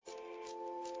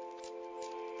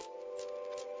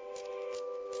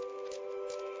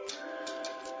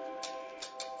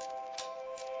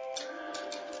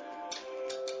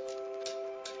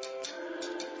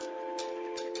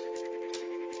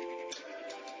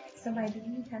สวัส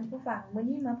ดีท่านผู้ฟังมื้อ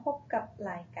นี้มาพบกับ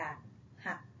รายการ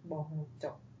หักบ่ฮู้จ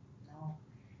บเนาะ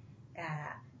ก็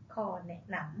ขอแนะ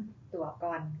นำตัว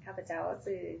ก่อนข้าพเจ้า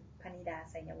ชื่อพนิดา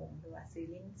ไสยวงศ์หรือว่าชื่อ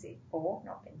ลิ้นชื่อโอ๊กเน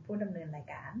าะเป็นผู้ดำเนินราย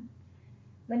การ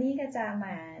วันนี้ก็จะม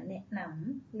าแนะน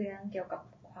ำเรื่องเกี่ยวกับ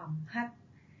ความรัก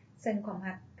ซึ่งความ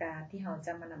รักก็ที่เราจ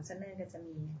ะมานำเสนอก็จะ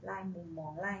มีหลายมุมมอ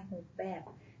งหลายรูปแบบ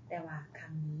แต่ว่าค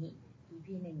รั้งนี้ EP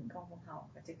 1ของพวกเรา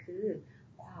ก็จะคือ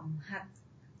ความรัก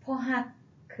เพราะรัก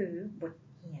คือบท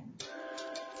เรียน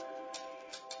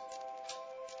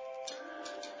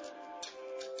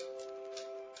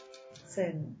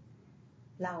ซึ่ง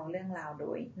เล่าเรื่องราวโด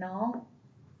ยน้อง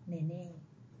เนเน่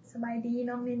สบายดี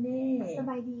น้องเนเน่ส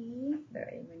บายดีโด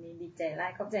ยวันนี้ดีใจหลา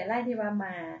ยขอบใจหลายที่ว่าม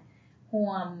าร่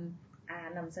วม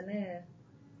นำเสนอ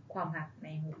ความรักใน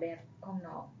รูปแบบของ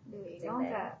น้องโดยน้อง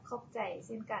ก็ขอบใจเ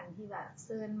ช่นกันที่ว่าเ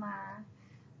ชิญมา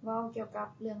เว้าเกี่ยวกับ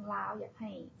เรื่องราวอยากใ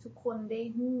ห้ทุกคนได้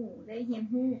ฮู้ได้เรียน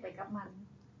รู้ไปกับมัน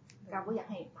ก็บ่อยาก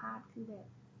ให้พลาดคือแบบ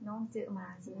น้องเจอมา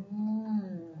สิ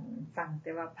ฟังแ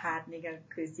ต่ว่าพาร์ทนี่ก็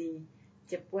คือสิเ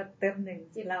จ็บปวดเติมนึง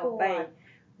เราไป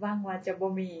หวังว่าจะบ่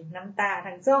มีน้ำตา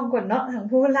ทั้ง2คนเนาะทั้ง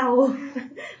ผู้เรา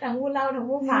ทั้ง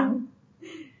ผู้ฟัง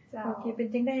โอเคเป็น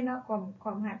จังได๋เนาะคว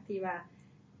ามรักที่ว่า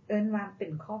เอิ้นว่าเป็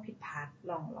นข้อผิดพลาด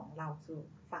ลองเล่าสู่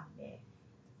ฟังแหน่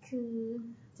คือ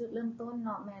จุดเริ่มต้นเ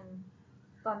นาะแม่น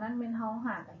ตอนนั้นแม่นเฮาห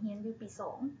าก็เรียนอยู่ปี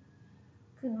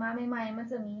2ขึ้นมาใหม่ๆมัน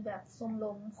จะมีแบบชมร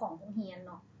มของโรงเรียน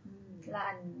เนาะแล้ว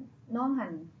อันน้องหั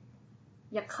น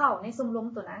อยากเข้าในชมรม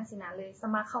ตัวนั้นสินะเลยส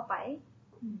มัครเข้าไป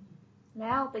แ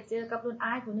ล้วไปเจอกับรุ่นอ้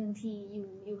ายผู้นึงที่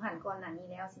อยู่หันก่อนหน้านี้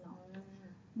แล้วสิเนาะ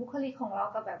บุคลิกของเรา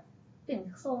ก็แบบเป็น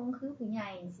ทรงคือผู้ใหญ่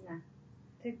สินะ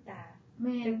ทึกตาแ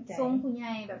ม่นทรงผู้ให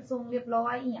ญ่แบบทรงเรียบร้อ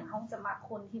ยอีหยังเฮาจะมัก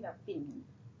คนที่แบบเป็น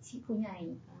ผู้ใหญ่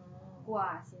กว่า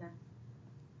สินะ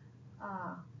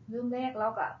เริ่มแรกเรา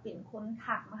ก็เป็นคน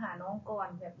ทักมาหาน้องก่อน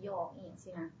แบบหยอกอีหยังสิ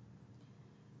นะ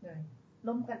เลย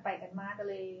ล้มกันไปกันมาก็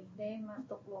เลยได้มา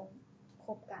ตกลงค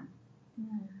บกัน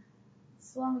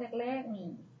ช่วงแรกๆนี่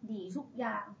ดีทุกอ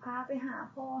ย่างพาไปหา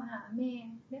พ่อหาแม่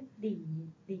แบบดี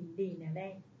เนี่ยได้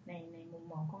ในมุม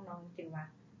มองของน้องจริงว่า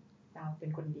เราเป็น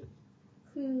คนดี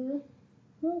คือ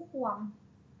ฮู้ความ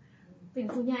เป็น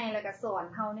ผู้ใหญ่แล้วก็สอน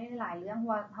เฮาในหลายเรื่อง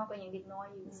ว่าเฮาก็ยังเด็กน้อย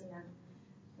อยู่สินะ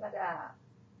แล้วก็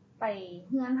ไป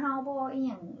เฮือนเฮาบ่อีห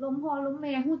ยังลมพ่อลมแ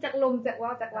ม่ฮู้จักลมจักเว้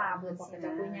าจักลาเบิดสิน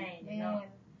ะผู้ใหญ่เนาะ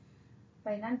ไป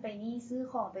นั่นไปนี่ซื้อ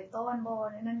ของไปต้อนบ่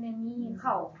นั่นนี่เ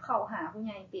ข้าหาผู้ใ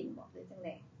หญ่เป็นบ่หรือจังไ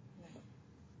ด๋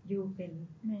อยู่เป็น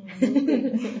แม่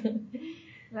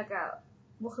แล้วก็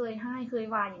บ่เคยให้เคย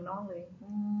ว่าหยังน้องเลย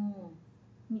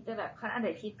มีแต่แบบคันอันใด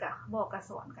ผิดก็บอกก็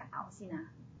สอนกันเอาสินะ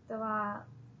แต่ว่า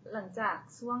หลังจาก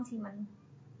ช่วงที่มัน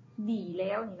ดีแ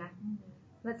ล้วนี่นะ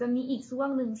แล้วจะมีอีกช่ว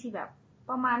งนึงที่แบบ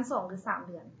ประมาณ2หรือ3เ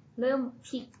ดือนเริ่มพ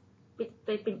ลิกไป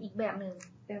เป็นอีกแบบนึง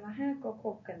แต่ว่าถ้าก็ค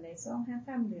บกันได้2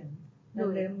 3เดือนแล้ว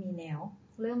เริ่มมีแนว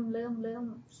เริ่ม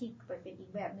พลิกไปเป็นอี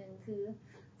กแบบนึงคือ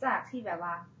จากที่แบบ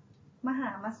ว่ามาหา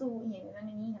มาสู่อีหยังนั่น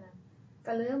นี่นะ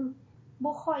ก็เริ่ม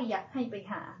บ่ค่อยอยากให้ไป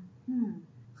หา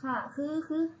ค่ะคื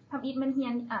อทำอีทมันเฮีย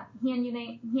นอยู่ใน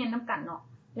เฮียนนํกันเนาะ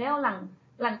แล้วห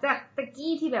ลังจากตะ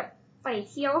กี้ที่แบบไป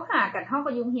เที่ยวหากันเฮา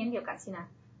ก็ยุงเฮียนเดียวกันสินะ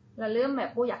แล้วเริ่มแบบ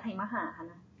บ่อยากให้มาหา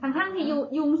นะทั้งที่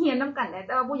ยุงเฮียนนํกันแ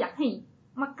ต่ว่าบ่อยากให้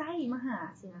มาใกล้มาหา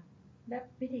สินะแบบ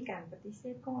วิธีการปฏิเส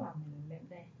ธของเรามันแบบ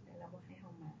ใดแล้วเราบ่ให้เฮา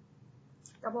มา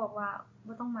ก็บอกว่า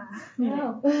บ่ต้องมา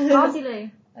เอาสิเลย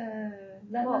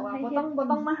แล้วบอกว่าบ่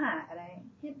ต้องมาหาก็ได้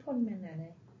เหตุผลมันอะไร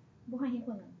บ่ให้เหตุผ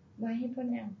ลหยังบ่ให้เหตุผล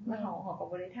หยังมาเฮาก็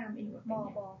บ่ได้ถามอีกว่าเป็นห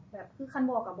ยังบ่แบบคือคัน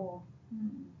บอกก็บ่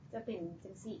จะเป็นจั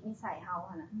งซี่นิสัยเฮา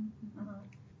หั่นน่ะ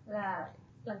แล้ว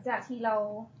หลังจากที่เรา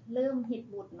เริ่มเฮ็ด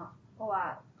บุญเนาะเพราะว่า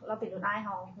เราเป็นรุ่นอ้ายเฮ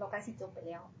าเราใกล้สิจบไปแ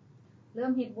ล้วเริ่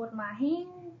มเฮ็ดบุญมาเฮง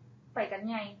ไปกัน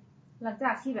ใหญ่หลังจ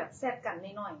ากที่แบบแซดกัน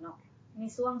น้อยๆเนาะใน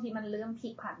ช่วงที่มันเริ่มพลิ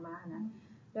กผ่านมานะ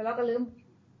แล้วเราก็เริ่ม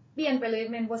เปลี่ยนไปเลย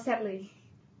แม่นบ่แซดเลย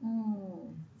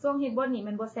ช่วงเฮ็ดบุญนี่แ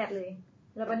ม่นบ่แซดเลย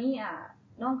แล้วบัดนี้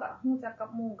น้องก็ฮู้จักกับ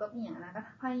หมู่กับอีหยังนะก็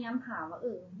พยายามถามว่า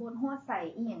บ่ฮอดใส่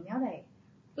อีหยังแนวใด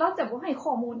เราจะบ่ให้ข้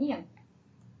อมูลอีหยัง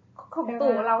ของตั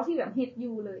วเราที่แบบเฮ็ดอ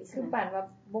ยู่เลยคือปานว่า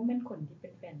บ่แม่นคนที่เป็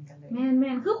นแฟนกันเลยแ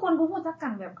ม่นๆคือคนบ่ฮู้จักกั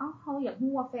นแบบเฮาอยาก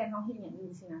ฮู้ว่าแฟนเฮาเฮ็ดหยังอ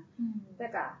ยู่สินะแต่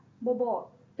ก็บ่บอก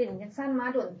เป็นจังซั่นมา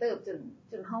โดนเติบ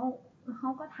จนเฮา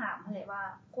ก็ถามหั่นแหละว่า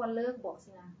ควรเลิกบ่สิ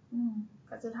นะ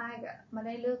ก็สุดท้ายก็มาไ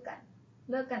ด้เลิกกัน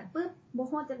ปึ๊บบ่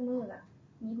ฮอดจักมื้อก็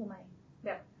มีผู้ใหม่แบ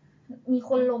บมี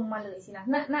คนลงมาเลยสินะ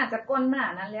น่าจะก่อนหน้า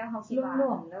นั้นแล้วเฮาคิดว่าร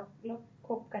วมๆแล้วค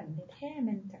บกันแท้ๆ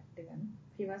มันจักเดือน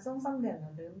ที่ว่า2-3เดือนแล้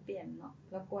วเริ่มเปลี่ยนเนาะ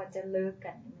แล้วกว่าจะเลิก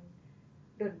กันมัน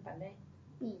ดนปานใด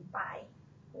ปีปลาย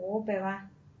โอ้แปลว่า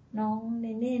น้องเน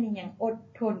เน่นี่ยังอด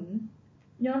ทน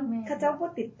ย้อนเขาเจ้าบ่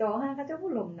ติดต่อหาเขาเจ้า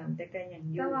บ่ลมนำแต่ก็ยัง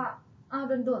อยู่แต่ว่า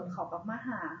โดนๆเขาก็มาห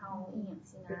าเฮาอีหยัง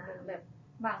สินะแบบ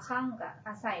บางครั้งก็อ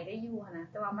าศัยได้อยู่หั่นนะ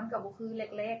แต่ว่ามันก็บ่คือ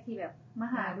แรกๆที่แบบมา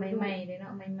หาใหม่ๆเลยเนา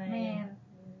ะใหม่ๆแม่น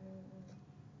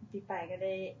ที่ไปก็ไ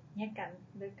ด้แยกกัน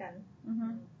เลิกกัน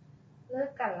เลิ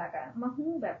กกันแล้วก็มา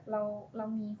ฮู้แบบเรา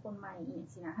มีคนใหม่อีก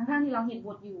สินะทั้งๆที่เราเห็นบ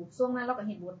ทอยู่ช่วงนั้นเราก็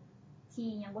เห็นบทที่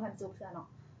ยังบ่ทันจบเทื่อเนาะ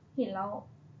เห็นแล้ว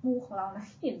หมู่ของเรานะ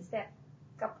เห็นแชท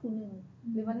กับผู้นึง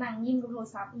หรือว่านั่งยิ้มกับโทร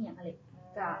ศัพท์อีหยังนั่นแหละ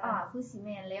ก็คือสิแ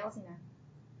ม่นแล้วสินะ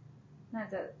น่า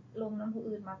จะลมน้ำผู้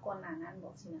อื่นมาก่อนหน้านั้นบ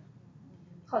อกสินะ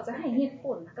เขาจะให้เหตุผ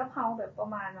ลกับเฮาแบบประ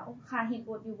มาณว่าค่าเฮ็ดบ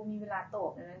ทอยู่บ่มีเวลาตอ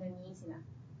บนั่นนี้สินะ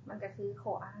มันก็คือข้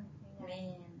ออ้างง่าย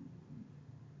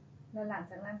ๆแล้วหลัง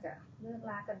จากนั้นก็เลิก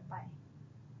ลากันไป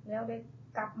แล้วได้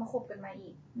กลับมาคบกันใหม่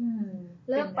อีก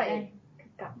เลิกไป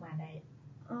กลับมาได้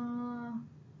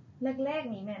แรก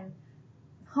ๆนี่แม่น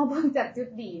เฮาเบิ่งจากจุด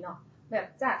ดีเนาะแบบ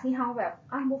จากที่เฮาแบบ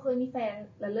บ่เคยมีแฟน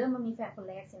แล้วเริ่มมามีแฟนคน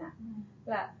แรกสินะ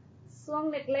แล้วช่วง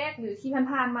แรกๆหรือที่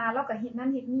ผ่านๆมาเราก็เฮ็ดนั่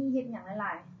นเฮ็ดนี่เฮ็ดหยังหล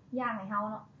ายๆอย่างให้เฮา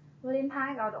เนาะวาเลนไท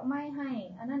น์ก็เอาดอกไม้ให้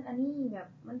อันนั้นอันนี้แบบ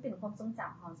มันเป็นความทรงจ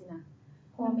ำเฮาสินะ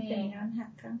พ่อแม่เป็นงานหัก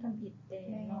ครั้งทำผิดเด้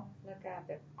เนาะแล้วก็แ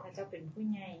บบพระเจ้าเป็นผู้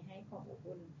ใหญ่ให้ความอบ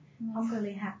อุ่นเฮาก็เล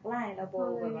ยหักหลายแล้วบ่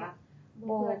แบบว่า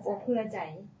บ่เพื่อใจ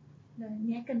เลยแ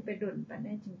ยกกันไปดนปานใด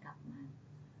จึงกลับมา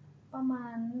ประมา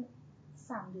ณ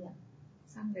3 เดือน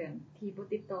ที่บ่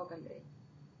ติดต่อกันเลย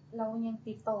เรายัง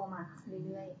ติดต่อมาเ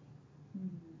รื่อย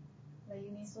ๆแล้วอ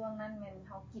ยู่ในช่วงนั้นแม่นเ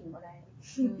ฮากินบ่ได้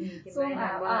ช่วง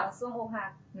ช่วงอกหั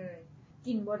ก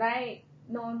กินบ่ได้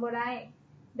นอนบ่ได้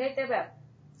แต่แบบ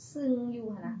ซึ้งอยู่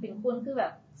หั่นนะเป็นคนคือแบ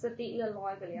บสติเลื่อนลอ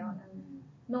ยไปแล้วนะ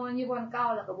นอนอยู่บนเก่า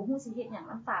แล้วก็บ่ฮู้สิเฮ็ดหยัง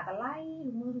น้ำตาก็ไหล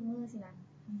ทุกมื้อสินะ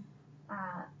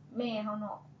แม่เฮาเน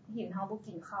าะเห็นเฮาบ่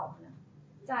กินข้าวหั่นนะ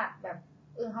จากแบบ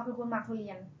เฮาเป็นคนมักทุเรี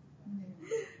ยน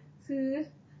คือ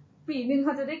ปีนึงเข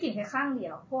าจะได้กินแค่ครั้งเดี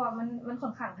ยวเพราะว่ามันค่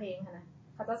อนข้างแพงหั่นนะ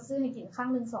เขาจะซื้อให้กินครั้ง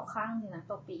นึง2ครั้งนี่นะ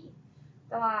ต่อปี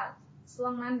แต่ว่าช่ว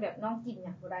งนั้นแบบน้องกินห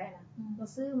ยังบ่ได้นะเรา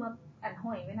ซื้อมาอันห้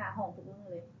อยไว้หน้าห้องทุกมื้อ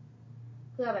เลย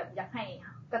เพื่อแบบอยากให้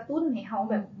กระตุ้นให้เฮา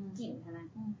แบบกินหั่นนะ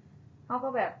เฮาก็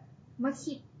แบบมา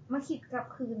คิดกลับ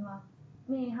คืนว่า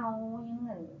แม่เฮายังเห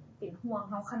มือนเป็นห่วง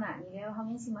เฮาขนาดนี้แล้วเฮา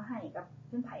ยังสิมาให้กับเ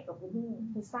พิ่นไผก็บ่ฮู้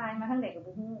ผู้ชายมาทางใดก็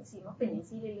บ่ฮู้สิมาเป็นจัง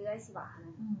ซี่เรื่อยๆสิว่าหั่นน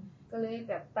ะก็เลย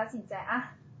แบบตัดสินใจ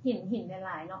เห็นห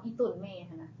ลายๆเนาะอีตุ่นแม่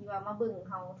หั่นน่ะที่ว่ามาเบิ่ง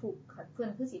เฮาถูกเพิ่น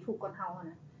คือสิถูกก่อนเฮาหั่น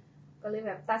น่ะก็เลยแ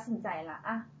บบตัดสินใจล่ะ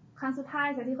ครั้งสุดท้าย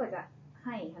ที่ข้อยจะใ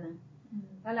ห้หั่นน่ะ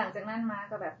แล้วหลังจากนั้นมา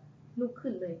ก็แบบลุก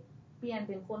ขึ้นเลยเปลี่ยนเ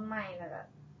ป็นคนใหม่แล้วก็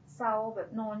เซาแบบ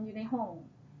นอนอยู่ในห้อง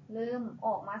เริ่มอ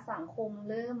อกมาสังคม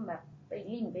เริ่มแบบไป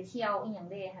ลิ้นไปเที่ยวอีหยัง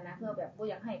แด่หั่นนะเพื่อแบบบ่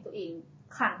อยากให้ตัวเอง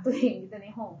ขังตัวเองอยู่แต่ใน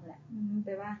ห้องนั่นแหละแ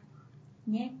ต่ว่า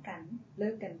แยกกันเลิ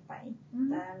กกันไป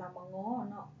แต่เรามาง้อ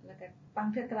เนาะแล้วก็บาง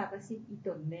เทื่อกลับไปสิอี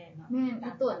ตุ่นแน่เนาะแม่น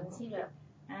อีตุ่นที่แบบ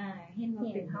เห็นว่า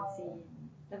เป็นเฮา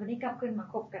แล้ววันนี้กลับขึ้นมา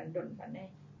คบกันดนปานใด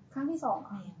ครั้งที่2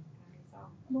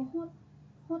บ่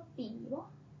ฮอดปีบ่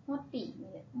ฮอดปี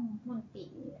นี่แหละฮอดปี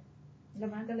นี่แหละแล้ว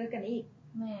มันก็เลิกกันอีก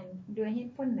แม่นด้วยเห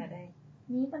ตุผลใด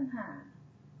มีปัญหา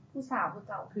ผู้สาวคือ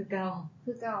เก่า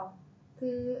คื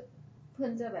อเพิ่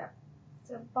นจะแบบจ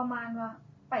ะประมาณว่า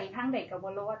ไปทางใดก็บ่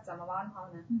รอดจะมาว่าเฮา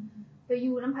นะไปอ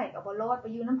ยู่นำไผก็บ่รอดไป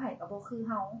อยู่นำไผก็บ่คือ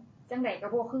เฮาจังไดก็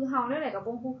บ่คือเฮาแนวใดก็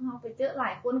บ่คือเฮาไปเจอหลา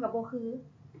ยคนก็บ่คือ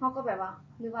เฮาก็แบบว่า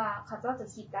หรือว่าเขาเจ้าจะ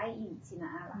คิดได้อีกสิน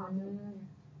ะแล้วเฮา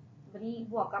บัดนี้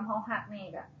บวกกับเฮาฮักแม่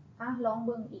ก็ลองเ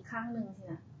บิ่งอีกครั้งนึงสิ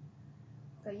นะ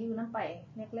ก็อยู่นำไป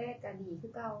แรกๆก็ดีคื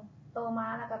อเก่าโตมา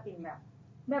แล้วก็เป็นแบบ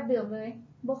เดิมเลย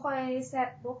บ่ค่อยแชท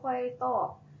บ่ค่อยตอบ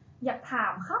อยากถา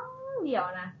มคำเดียว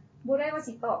นะบ่ได้ว่า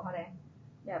สิตอบเฮาได้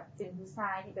แบบเป็นผู้ชา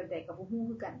ยที่แบบใดก็บ่ฮู้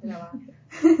คือกันแต่ว่า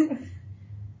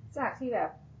จากที่แบบ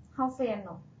เฮาแฟนเ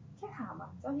นาะแค่ถามว่า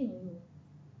เจ้าเห็นอยู่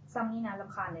ซ้ำนี้นะร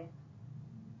ำคาญเลย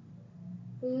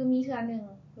คือมีเทื่อนึง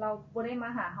เราบ่ได้มา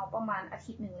หาเฮาประมาณอา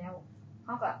ทิตย์นึงแล้วเฮ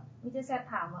าก็มีแต่แชท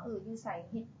ถามว่าอยู่ไส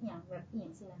เฮ็ดหยังแบบอีหยั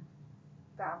งสินะ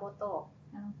ก็บ่ตอบ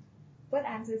เปิด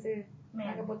อ่านซื่อๆแม่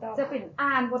ก็บ่ตอบจะเป็น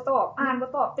อ่านบ่ตอ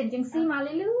บเป็นจังซี่มาเ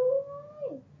รื่อย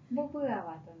ๆบ่เบื่อ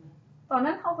ว่ะตอน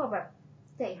นั้นเฮาก็แบบ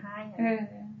ใจหาย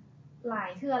หลาย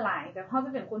เทื่อหลายแบบเฮาจ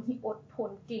ะเป็นคนที่อดท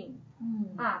นเก่ง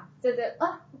จะ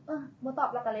บ่ตอบ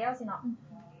แล้วก็แล้วสิเนาะ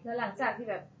แล้วหลังจากที่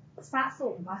แบบสะส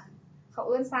มว่ะเขาเ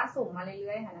อิ้นสะสมมาเ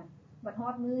รื่อยๆหั่นน่ะบัดฮอ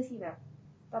ดมื้อที่แบบ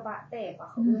ตะบะแตกว่ะ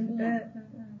เขาเอิ้นอีหยั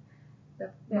ง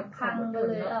แบบพังไป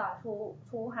เลยโ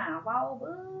ทรหาเว้าเ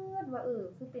บิดว่า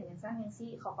คือเป็นจังซั่นจัง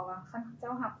ซี่เขาก็ว่าคันเจ้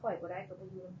ารับข่อยบ่ได้ก็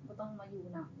บ่ต้องมาอยู่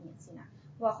นำอีหยังสินะ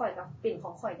ว่าข่อยก็เป็นข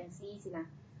องข่อยจังซี่สินะ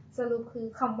สรุปคือ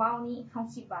คำเว้านี้เฮา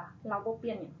คิดว่าเราบ่เป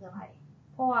ลี่ยนหยังเพื่อไผ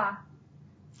เพราะว่า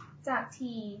จาก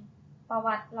ที่ประ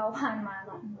วัติเราผ่านมาเ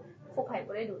นาะคบไผ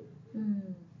บ่ได้โดน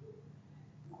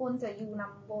คนจะอยู่น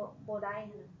ำบ่ได้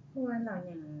นะเพราะว่าเรา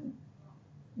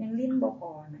ยังลิ้นบ่พ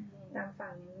อนะ ตามฝั่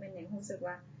งยังแม่นยังรู้สึก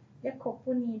ว่าอยากคบ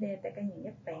ผู้นี้เด้แต่ก็ยังอย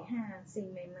ากไปหาสิ่ง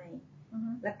ใหม่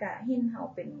ๆแล้วก็เห็นเฮา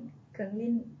เป็นเครื่อง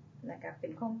ลิ้นแล้วก็เป็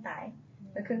นของตาย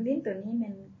แล้วเครื่องลิ้นตัวนี้มั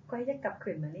นค่อยจะกลับ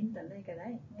คืนมาลิ้นตอนใดก็ได้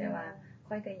แต่ว่า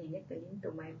ค่อยก็ยังอยากไปลิ้นตั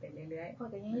วใหม่ไปเรื่อยๆค่อย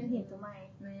ก็ยังอยากเห็นตัวใหม่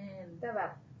แม่นแต่แบ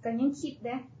บก็ยังคิดเ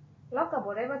ด้เราก็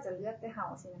บ่ได้ว่าจะเลือกแต่เฮา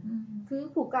สินะคือ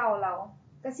ผู้เก่าเรา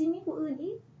ก็สิมีผู้อื่น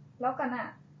อีกแล้วก็น่ะ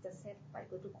จะเซตไป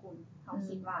กับทุกคนเฮา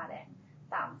คิดว่าแหละ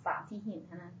ตามที่เห็นเ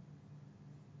ท่านั้น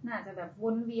น่าจะแบบว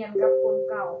นเวียนกับคน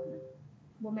เก่า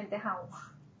บ่แม่นแต่เฮา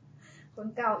คน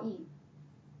เก่าอีก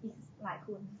หลายค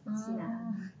นสินะ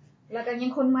แล้วก็ยั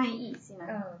งคนใหม่อีกสินะ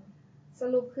ส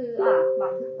รุปคือ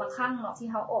บางครั้งเนาะที่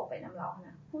เฮาออกไปนำเราน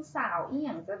ะผู้สาวอีห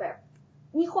ยังจะแบบ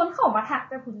มีคนเข้ามาทัก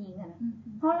แต่ผู้หญิงนะ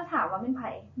เพราะเราถามว่าเป็นไผ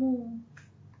หมู่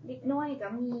เด็กน้อยก็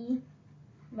มี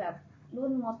แบบรุ่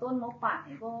นม.ต้นม.ปลาย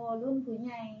บ่รุ่นผู้ใ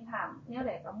หญ่ถามแนวใ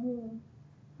ดก็หมู่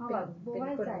เฮาแบบบ่ไว้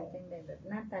ใจจังได๋แบบ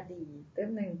หน้าตาดีเติม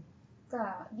นึงก็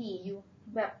ดีอยู่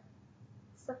แบบ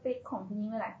สเปคของผู้หญิง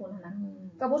หลายๆคนนะ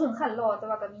ก็บ่ถึงขั้นหล่อแต่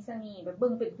ว่าก็มีเสน่ห์แบบเบิ่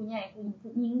งเป็นผู้ใหญ่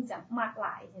ผู้หญิงจะมากหล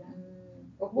ายซี่นะ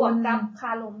บวกกับค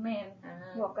าลมแม่น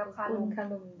บวกกับคา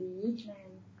ลมดีแม่น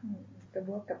ก็บ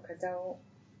วกกับเขาเจ้า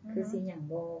คือสิหยัง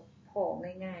บ่พอ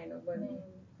ง่ายๆเนาะเบิ่ง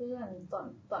เพื่อน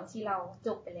ตอนที่เราจ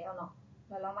บไปแล้วเนาะ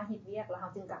แล้วเรามาเฮ็ดเวียกแล้วเฮา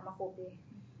จึงกลับมาคบเด้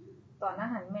ตอนนั้น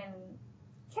หันแม่น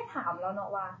แค่ถามแล้วเนาะ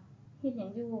ว่าเฮ็ดหยั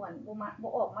งอยู่อั่นบ่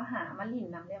ออกมาหามาลิ้น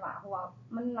นำได้ว่าเพราะว่า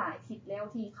มันหลายทิศแล้ว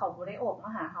ที่เขาบ่ได้ออกมา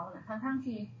หาเฮาน่ะทั้งๆ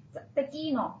ที่ตะกี้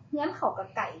เนาะเฮือนเขาก็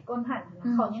ไกลก้นหันนะ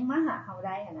เขายังมาหาเฮาไ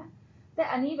ด้อ่ะนะแต่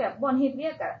อันนี้แบบบ่อนเฮ็ดเวี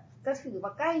ยกก็ถือว่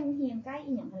าใกล้โรงเรียนใกล้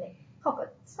อีหยังนั่นแหละเขาก็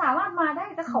สามารถมาได้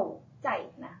แต่เขาใจ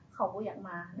นะเขาบ่อยากม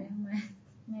าแ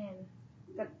ม่น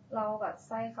ก็เราก็ใ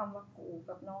ช้คำว่ากู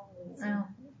กับน้องเลยอ้าว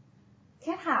แ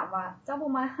ค่ถามว่าเจ้าบ่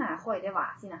มาหาข่อยได้ว่า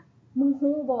สินะมึง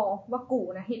ฮู้บ่ว่ากู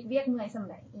น่ะเฮ็ดเวียกเมื่อยส่ำ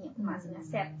ใดอีหยังประมาณนี้นะ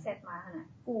แซ่บมาหั่นน่ะ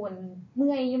กูเ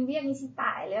มื่อยยังเวียกนี่สิต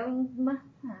ายแล้วมา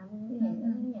หามึงอีหยัง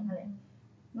นั่นแหละ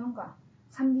น้องก็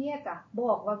คันเวียกอ่ะบ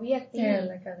อกว่าเวียกติ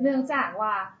เนื่องจากว่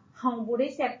าเฮาบ่ได้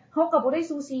แซ่บเฮาก็บ่ได้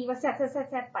ซูซีว่าแ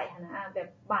ซ่บๆๆไปหั่นน่ะแบบ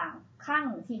บางครั้ง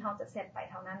ที่เฮาจะแซ่บไป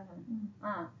เท่านั้น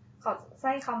เขาใ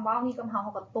ช้คำเว้านี่กับเฮา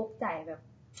ก็ตกใจแบบ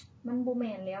มันบ่แ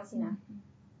ม่นแล้วสินะ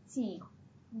สิ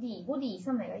ดีบ่ดี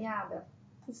ส่ำใดก็อย่าแบบ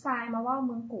ผู้ชายมาเว้า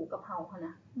มึงกูกับเฮาหั่น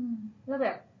น่ะแล้วแบ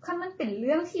บคันมันเป็นเ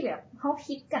รื่องที่แบบเฮา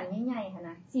ผิดกันใหญ่ๆหั่น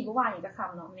น่ะสิบ่ว่าหยังจักค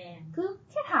ำเนาะแม่คือ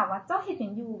แค่ถามว่าเจ้าเฮ็ดหยั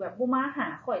งอยู่แบบบ่มาหา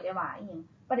ข่อยได้ว่าอีหยัง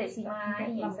ประเดี๋ยวสิมา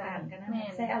อีหยังซั่นแม่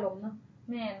นใช้อารมณ์เนาะ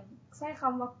แม่นใช้ค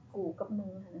ำว่ากูกับมึ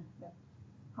งหั่นน่ะแบบ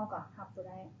เฮาก็รับบ่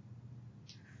ได้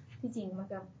ที่จริงมัน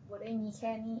ก็บ่ได้มีแ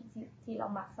ค่นี้ที่เรา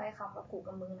มักใช้คำว่ากู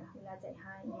กับมึงน่ะเวลาใจห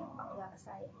ายอีหยังบางอย่างก็ใ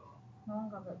ช้น้อง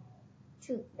ก็แบบ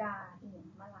ถูกด่าอีหยัง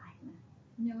มาหลายนะ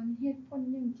ย้อนเหตุผล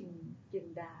ยังจึง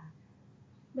ด่า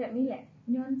แบบนี้แหละ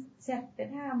ย้อนแซ่บแต่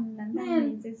ถามนั้นได้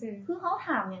ซื่อๆคือเฮาถ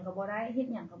ามหยังก็บ่ได้เฮ็ด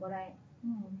หยังก็บ่ได้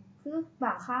คือบ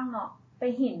างครั้งเนาะไป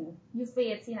เห็นอยู่เฟ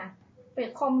ซสินะไป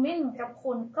คอมเมนต์กับค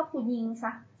นกับผู้หญิงซ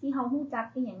ะที่เฮาฮู้จัก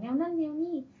อีหยังแนวนั้นแนว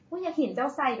นี้บ่อยากเห็นเจ้า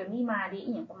ใส่แบบนี้มาดิ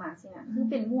อีหยังประมาณสินะคือ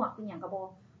เป็นหมวกเป็นหยังก็บ่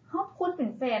เฮาคนเป็น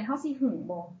แฟนเฮาสิหึง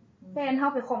บ่แฟนเฮา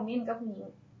ไปคอมเมนต์กับผู้หญิง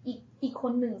อีกค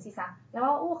นนึงสิซะแล้วว่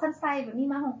าโอ้คันใส่แบบนี้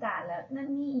มาของการแล้วนั่น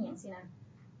นี่อีหยังสินะ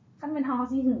คันเป็นเฮา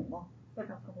สิหึงบ่แบบ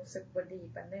เราก็รู้สึกบ่ดี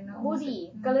ปานใดเนาะบ่ดี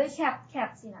ก็เลยแคป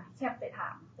สินะแคปไปถา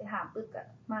มปึ๊กก็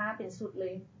มาเป็นสุดเล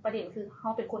ยประเด็นคือเฮา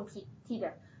เป็นคนผิดที่แบ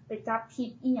บไปจับผิด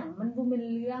อีหยังมันบ่แม่น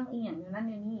เรื่องอีหยังนั่น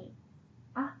นี่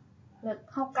อ่ะแล้ว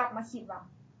เฮากลับมาคิดว่า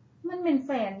มันเป็นแ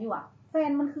ฟนอยู่อ่ะแฟน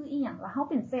มันคืออีหยังล่ะเฮา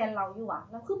เป็นแฟนเราอยู่อ่ะ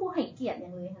แล้วคือบ่ให้เกียรติหยั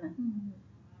งเลยหั่นน่ะ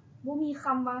บ่มีค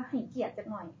ำว่าให้เกียรติจัก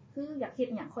หน่อยคืออยากเฮ็ด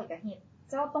หยังข่อยก็เฮ็ด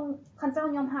เจ้าต้องคันเจ้า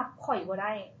ยอมรับข่อยบ่ไ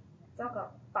ด้เจ้าก็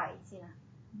ไปสินะ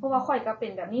เพราะว่าข่อยก็เป็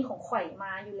นแบบนี้ของข่อยม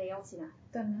าอยู่แล้วสินะ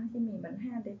ตอนนั้นที่มีปัญห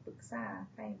าได้ปรึกษา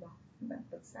ใครบ่บัด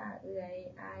ปรึกษาเอื้อย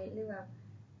อ้ายหรือว่า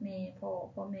แม่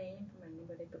พ่อแม่ประมาณนี้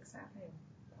บ่ได้ปรึกษาใคร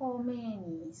พ่อแม่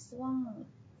นี่ช่ว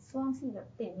งที่แบบ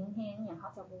เป็นแฮงๆหยังเฮา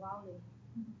จะบ่เว้าเลย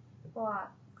เพราะว่า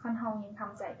คันเฮายังท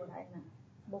ำใจบ่ได้น่ะ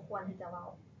บ่ควรที่จะเว้า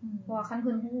เพราะว่าคันเ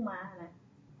พิ่นฮู้มาน่ะ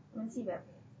มันสิแบบ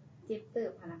เจ็บเติ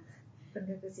บหั่นน่ะเพิ่น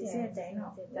ก็คือสิเสียใจเนา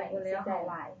ะแล้ว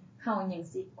เฮายัง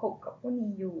สิคบกับผู้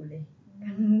นี้อยู่เลย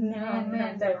แม่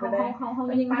นแต่เฮา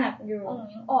ยังหนักอยู่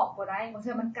ยังออกบ่ได้บางเ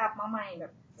ทื่อมันกลับมาใหม่แบ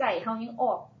บใจเฮายังอ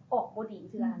อกบ่ดี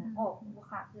เทื่อน่ะออกบ่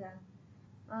คักเทื่อ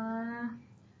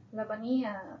แล้วบัดนี้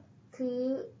คือ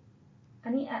อั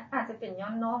นนี้อาจจะเป็นย้อ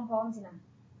นน้องพร้อมสินะ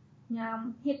ยาม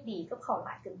เฮ็ดดีกับเขาหล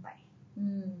ายเกินไป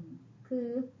คือ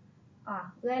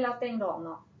เอื้อยเราแต่งดอกเ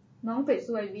นาะน้องไป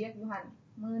ช่วยเวียกอยู่หั่น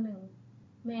มื้อนึง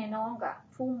แม่น้องก็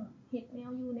ทุ่มเฮ็ดแน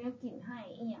วอยู่แนวกินให้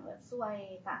อีหยังแบบช่วย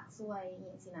ตากช่วยอีห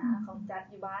ยังสินะเขาจัด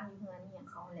อยู่บ้านอยู่เฮือนอีหยัง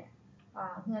เขาแหละ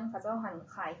เฮือนเขาเจ้าหั่น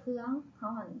ขายเครื่องเขา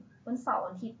หั่นวันเสาร์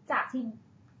อาทิตย์จากที่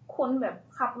คนแบบ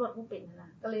ขับรถบ่เป็นน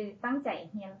ะก็เลยตั้งใจ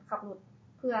เรียนขับรถ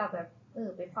เพื่อแบบ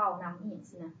ไปเฝ้านำอีหยัง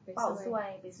ซี่นะเฝ้าช่วย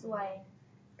ไปช่วย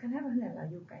คณะเพื่อนเรา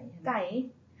อยู่ไกล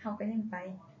เฮาก็ยังไป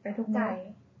ทุกมื้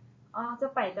อจะ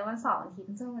ไปแต่วันเสาร์อาทิต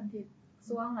ย์ช่วง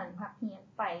นั้นพักเรียน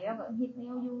ไปแล้วก็เฮ็ดแน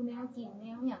วอยู่แนวกินแน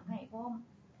วหยังให้พร้อม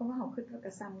เพราะว่าเฮาคิดว่า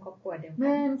ก็ซ้ำครอบครัวเดียวกันแ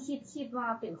ม่นคิดว่า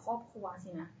เป็นครอบครัวสิ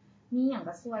นะมีหยัง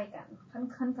ก็ช่วยกันคัน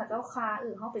เขาเจ้าคา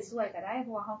เฮาไปช่วยก็ได้เพร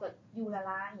าะว่าเฮาก็อยู่ละ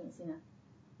ลาอีหยังสินะ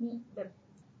นี่แบบ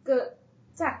เกิด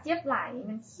จากเจ็บหลาย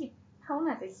มันคิดเฮา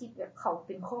น่าจะคิดแบบเขาเ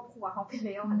ป็นครอบครัวเฮาไปแ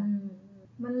ล้วนะ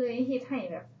มันเลยเฮ็ดให้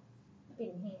แบบเป็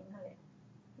นแฮงนั่นแหละ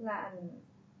ละอัน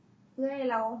เอื้อย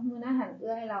เรามื้อนั้นหันเ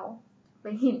อื้อยเราไป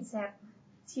เห็นแชท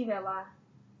ที่แบบว่า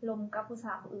ลมกับผู้ส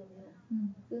าวคนอื่นนี่นะ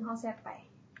คือเฮาแชทไป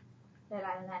หล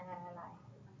าย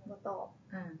ๆบ่ตอบ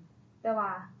แต่ว่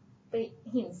าไป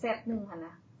เห็นแชทนึงหั่นน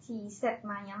ะที่แชท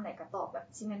มายามใดก็ตอบแบบ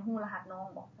สิแม่นฮู้รหัสน้อง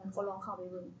บ่มันก็ลองเข้าไป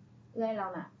เบิ่งเอื้อยเรา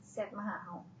น่ะแชทมาหาเฮ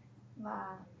าว่า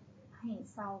ให้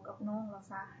เซากับน้องเรา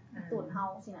ซะตุ่นเฮา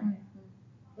สินะ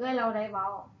เอื้อยเราได้เว้า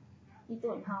อี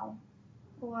ตุ่นเฮา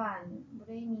เพราะว่าบ่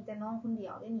ได้มีแต่น้องคนเดี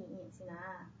ยวได้หนีอีหยังสินะ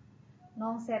น้อ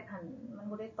งแชทหั่นมัน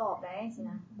บ่ได้ตอบได้สิ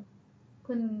นะเ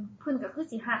พิ่นก็คือ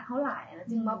สิฮักเฮาหลายนะ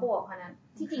จึงมาบอกหั่นน่ะ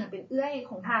ที่จริงเป็นเอื้อย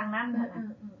ของทางนั้นน่ะ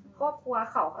ครอบครัว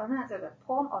เขาน่าจะแบบพ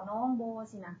ร้อมเอาน้องบ่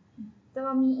สินะแต่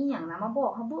ว่ามีอีหยังนะมาบอ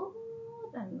กเฮาเบิด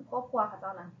อันครอบครัวเขาเจ้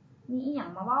าน่ะมีอีหยัง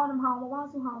มาเว้านำเฮามาเว้า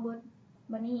สู่เฮาเบิด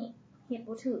บัดนี้เฮ็ด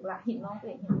บ่ถูกล่ะเห็นน้องตัว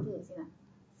เองเฮ็ดบ่ถูกสินะ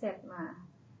แชท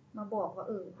มาบอกว่า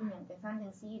อีหยังจังซั่นจั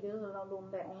งซี่เด้อเราลม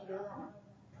แบบนี้เด้อนะ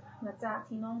หลังจาก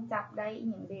ที่น้องจับได้อี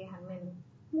หยังเด้หั่นแม่น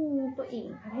หมู่ตัวเอง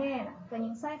แท้ๆน่ะก็ยั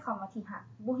งใช้คำว่าที่ฮัก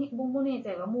บ่แน่ใจ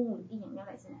ว่าหมู่อีหยังแนวใ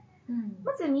ดสินะ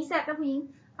มันจะมีแชทกับผู้หญิง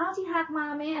อ้าวที่ฮักมา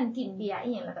แม่อันกินเบียร์อี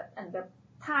หยังแล้วก็อันแบบ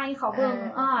ทายเขาเบิ่ง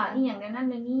อีหยังแนวนั้น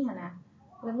แนวนี้หั่นนะ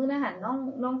แล้วมื้อนั้นหั่นน้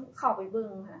องเข้าไปเบิ่ง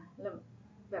หั่นน่ะแล้ว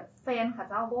แบบแฟนเขา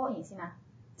เจ้าบ่อีหยังสินะ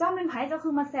เจ้าเป็นไผเจ้าคื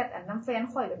อมาแซดอันนำแฟน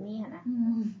ข่อยแบบนี้หั่นนะ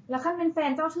แล้วคันเป็นแฟ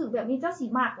นเจ้าถูกแบบนี้เจ้าสิ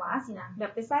มากหวาสินะแบ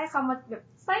บไปใส่คำว่าแบบ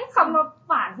ใส่คำว่า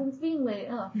หวานฟุ้งฟิ้งเลย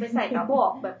ไปใส่ก็บอ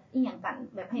กแบบอีหยังกัน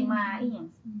แบบให้มาอีหยัง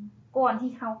ก่อน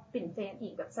ที่เฮาเป็นแฟนอี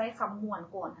กแบบใส่คำม่วน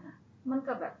ก่อนหั่นน่ะมัน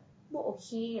ก็แบบบ่โอเค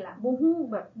ล่ะบ่ฮู้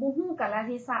แบบบ่ฮู้กาลเ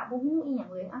ทศะบ่ฮู้อีหยั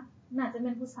งเลยอะน่าจะเป็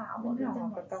นผู้สาวบ่ได้จังได๋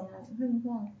ก็ต้องหึงห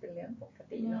วงเป็นเรื่องปก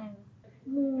ติเนาะ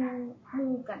ห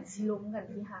มู่กันสิล้มกัน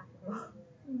ที่ฮัก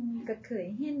ก็เคย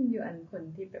เห็นอยู่อันคน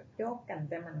ที่แบบโยกกัน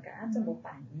แต่มันก็อาจจะบ่ป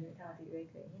านนี้เท่าที่เคย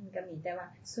เห็นก็มีแต่ว่า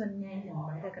ส่วนใหญ่เห็นบ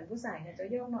างเทื่อกันผู้ชายเขาจะ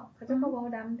โยกเนาะเขาจะเว้า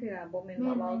ดำเทื่อบ่แม่น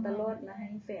ว่าเว้าตลอดแล้วให้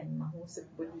แฟนมารู้สึก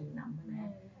บ่ดีนำนะ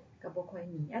ก็บ่ค่อย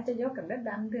มีอาจจะโยกกันแบบ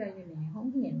ดำเทื่ออยู่ในห้อง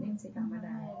เรียนจังซี่ธรรมด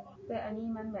าแต่อันนี้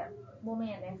มันแบบบ่แม่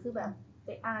นเลยคือแบบไป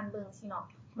อ่านเบิ่งสิเนาะ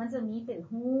มันจะมีเป็น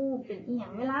รูปเป็นอีหยั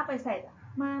งเวลาไปใส่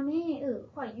มาแม่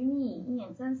ข่อยอยู่นี่อีหยั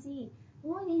งซั่นซี่โ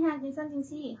อ้ยนี่ฮักจังซั่นจัง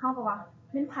ซี่เฮาก็ว่า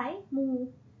แม่นไผห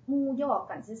มู่หยอก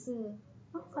กันซื่อ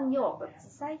ๆคันหยอกแบบสิ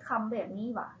ใช้คำแบบนี้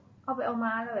ว่ะเอาไปเอาม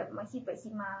าแล้วแบบมาคิดไปคิ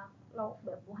ดมาเราแบ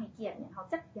บบ่ให้เกียรติเนี่ยเฮา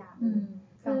จักอย่าง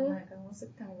คือก็รู้สึ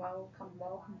กทั้งเว้าคำเว้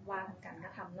าคำว่าทางการกร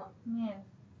ะทำเนาะแม่น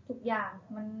ทุกอย่าง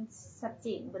มันชัดเจ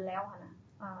นเบิดแล้วหั่นน่ะ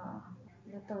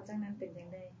แล้วต่อจากนั้นเป็นจัง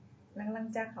ได๋หลัง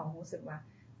จากเขารู้สึกว่า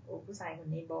โอ้ผู้ชายคน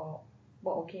นี้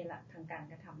บ่โอเคละทางการ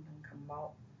กระทำทางคำเว้า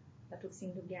และทุกสิ่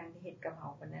งทุกอย่างที่เฮ็ดกับเฮา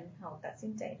วันนั้นเฮาตัดสิ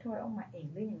นใจถอยออกมาเอง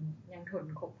หรือยังทน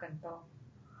คบกันต่อ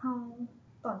เฮา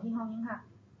ตอนที่เฮายังฮัก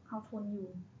เฮาทนอยู่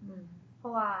เพรา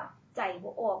ะว่าใจ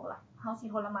บ่ออกล่ะเฮาสิ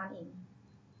ทรมานเอง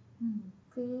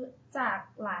คือจาก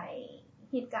หลาย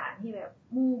เหตุการณ์ที่แบบ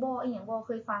หมู่บ่อีหยังบ่เ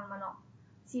คยฟังมาเนาะ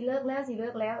สิเลิกแล้ว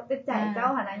แต่ใจเจ้า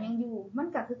หั่นน่ะยังอยู่มัน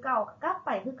ก็คือเก่ากลับไป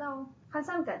คือเก่าคัน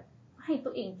ซั่นก็ให้ตั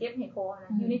วเองเจ็บให้พอน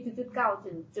ะอยู่ในจุดๆเก่า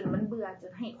จนมันเบื่อจ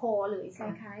นให้พอเลยค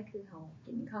ล้ายๆคือเฮา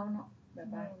กินข้าวเนาะแบบ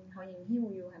ว่าเฮายังหิว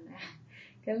อยู่หั่นน่ะ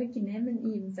ก็เลยกินให้มัน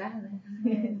อิ่มซะนะ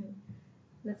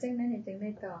แล้วจังนั้นจังได้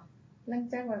ต่อหลัง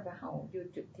จากว่าเฮาอยู่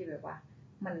จุดที่แบบว่า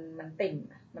มันเต็ม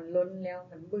มันล้นแล้ว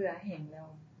มันเบื่อแห้งแล้ว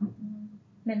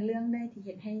แม่นเรื่องได้ที่เ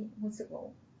ฮ็ดให้รู้สึกว่า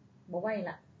บ่ไหว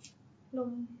ล่ะลม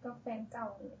กับแฟนเก่า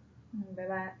นี่แปล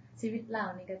ว่าชีวิตเรา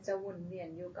นี่ก็จะวนเวียน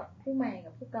อยู่กับผู้ใหม่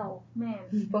กับผู้เก่าแม่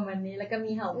ประมาณนี้แล้วก็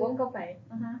มีเฮาวนเข้าไป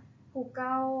ผู้เ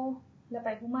ก่าแล้วไป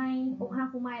ผู้ใหม่ผู้ฮัก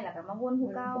ผู้ใหม่แล้วก็มาวนผู้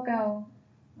เก่า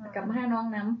กลับมาหาน้อง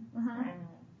น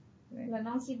ำแล้ว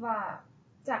น้องคิดว่า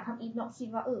จากทำอีกเนาะคิด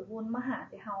ว่าวนมาหา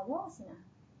แต่เฮาบ่สินะ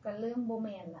ก็เริ่มบ่แ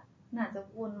ม่นล่ะน่าจะ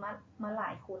วนมาหลา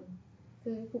ยคน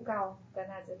คือผู้เก่าก็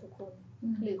น่าจะทุกคน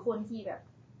หรือคนที่แบบ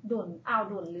ดน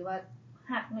หรือว่า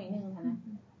ฮักหน่อยนึงหั่นนะ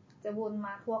จะวนม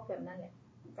าพวกแบบนั้นแหละ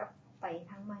กับไป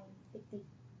ทางใหม่ติ๊ก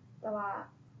ๆแต่ว่า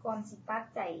ก่อนสิตัด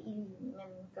ใจอีหลีมั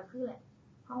นก็คือแหละ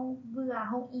เฮาเบื่อ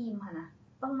เฮาอิ่มหั่นน่ะ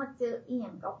ต้องมาเจออีห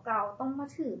ยังเก่าๆต้องมา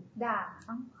ถูกด่า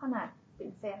ขนาดเป็น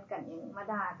แฟนกันยังมา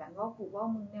ด่ากันว่ากูว่า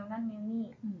มึงแนวนั้นแนวนี้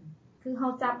คือเฮา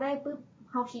จับได้ปึ๊บ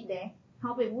เฮาคิดเด้ เฮ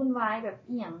าไปวุ่นวายแบบ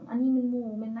อีหยังอันนี้มันหมู่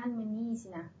แม่นนั่นแม่นนี่สิ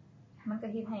นะมันก็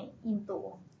เฮ็ดให้อิ่มโต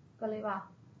ก็เลยว่า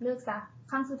เลิกซะ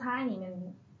ครั้งสุดท้ายนี่มัน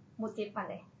บ่เจ็บปาน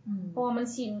ใดเพราะว่ามัน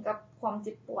ชินกับความเ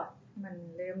จ็บปวดมัน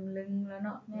เริ่มลึงแล้วเน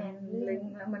าะมันลึง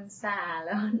แล้วมันซ่าแ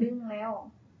ล้วลึงแล้ว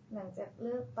หลังจากเ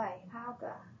ลิกไปเท่า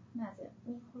ก็น่าจะ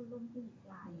มีคนลงอีก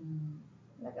หลาย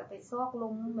แล้วก็ไปซอกล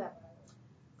งแบบ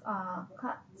ค่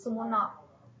ะสมมุติเนาะ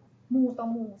หมู่ต่อ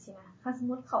หมู่สินะถ้าสม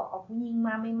มุติเขาเอาผู้หญิงม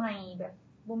าใหม่ๆแบบ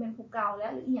บ่แม่นผู้เก่าแล้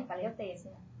วหรืออีหยังก็แล้วแต่สิ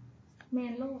นะแม่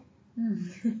นโลด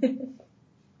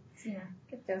สินะ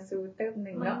ก็จะสู้เติบ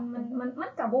นึงเนาะมัน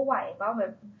ก็บ่ไหวเปล่าแบ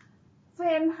บแฟ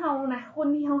นเฮานะคน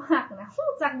ที่เฮาฮักนะ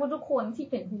รู้จักบ่ทุกคนที่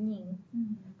เป็นผู้หญิง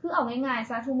คือเอาง่ายๆ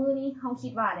ซะทุกมื้อนี้เฮาคิ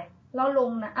ดว่าเด้เราล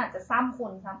งนะอาจจะซ้ำค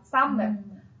นซ้ำแบบ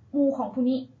หมู่ของผู้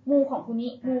นี้หมู่ของผู้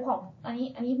นี้หมู่ของอัน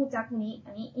นี้รู้จักผู้นี้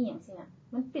อันนี้อีหยังสินะ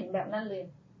มันเป็นแบบนั้นเลย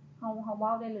เฮาเว้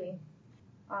าได้เลย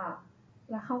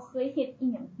แล้วเฮาเคยเฮ็ดอี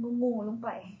หยังโง่ๆลงไป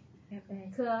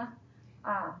คือ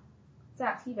จา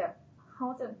กที่แบบเฮา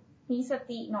จะมีส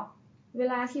ติเนาะเว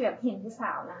ลาที่แบบเห็นผู้ส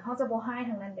าวนะเฮาจะบ่ให้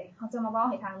ทางนั้นเด้เฮาจะมาเว้า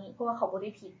ให้ทางนี้เพราะว่าเขาบ่ไ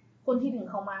ด้ผิดคนที่ดึง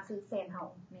เขามาคือแฟนเฮา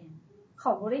แม่นเข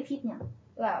าบ่ได้ผิดหยัง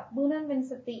แล้วมื้อนั้นเป็น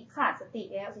สติขาดสติ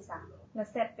แล้วสิซะแล้ว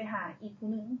แซดไปหาอีกผู้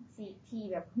นึงสิที่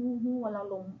แบบฮู้ว่าเรา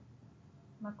ลง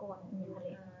มาก่อนนี่นั่นแห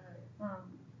ละ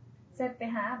แซดไป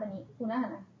หาบัดนี้ผู้นั้น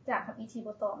น่ะจากทับอีที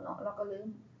บ่ตอบเนาะเราก็ลืม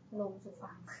ลงสู่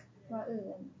ฟังว่า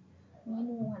มีห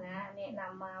มู่หั่นนะแนะน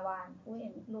ำมาว่าอุ้ย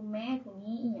ลุงแม่ผู้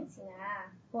นี้อีหยังสินะ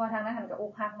เพราะว่าทางนั้นหันก็อ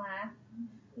กหักมา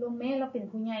ลุงแม่เราเป็น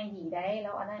ผู้ใหญ่ดีได้แ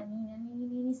ล้วอันนั้นนี่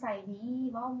นิสัยดี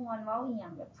เว้าม่วนเว้าอีหยั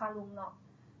งแบบคารุมเนาะ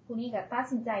ผู้นี้ก็ตัด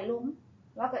สินใจล้ม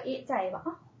แล้วก็เอะใจว่า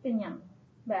เป็นหยัง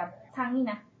แบบทางนี้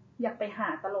นะอยากไปหา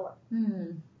ตลอด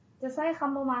จะใช้ค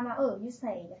ำประมาณว่าอยู่ไส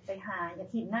อยากไปหาอยาก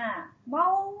เห็นหน้าเว้า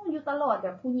อยู่ตลอดแบ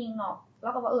บผู้หญิงเนาะแล้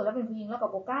วก็ว่าแล้วเป็นผู้หญิงแล้วก็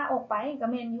บ่กล้าออกไปก็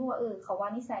แม่นอยู่ว่าเขาว่า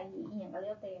นิสัยดีอีหยังก็แ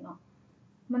ล้วแต่เนาะ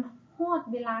มันฮอด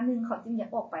เวลานึงเขาจึงอยา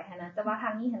กออกไปหั่นนะแต่ว่าทา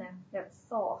งนี้หั่นนะแบบ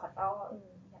ส่อเขาเต้า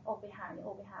อยากออกไปหาอีห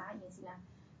ยังสินะ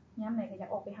ยามไหนก็อยา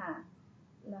กออกไปหา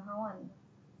แล้วเฮา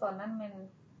ตอนนั้นมัน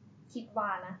คิดว่า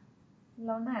นะเร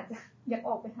าน่าจะอยากอ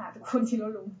อกไปหาทุกคนที่เรา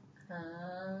ลุม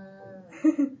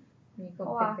มี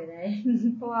ความเป็นไปได้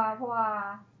เพราะว่า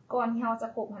ก่อนที่เฮาจะ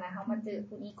คบหั่นนะเฮามาเจอ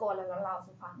ผู้นี้ก่อนแล้วเรา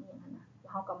สู่ฟังอีหยังหั่นนะแล้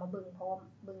วเฮาก็มาเบิ่งพร้อม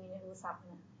เบิ่งในโทรศัพท์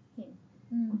นะเห็น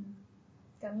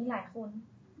ก็มีหลายคน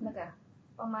แล้วก็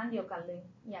ประมาณเดียวกันเลย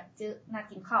อยากเจอน่า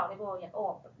กินข้าวได้บ่อยากออ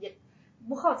กแบบอยาก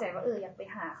บ่เข้าใจว่าอยากไป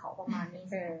หาเขาประมาณนี้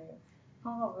เฮ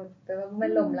าก็แต่ว่ามั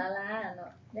นล่มละล่าเนา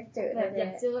ะอยากเจอแบบอยา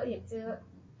กเจอ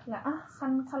แล้ว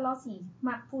คันเราสิ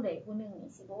มักผู้ใดผู้หนึ่ง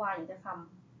นี่สิบ่ว่าหยังจะท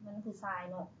ำมันผู้ชาย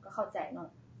เนาะก็เข้าใจเนาะ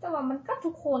แต่ว่ามันก็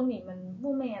ทุกคนนี่มัน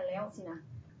บ่แม่นแล้วสินะ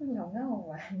เหงา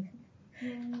ๆว่ะ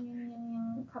ยัง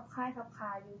คับคายคับคา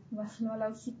อยู่ว่าเรา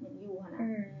คิดหยังอยู่หั่นน่ะ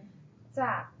จ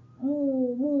ากห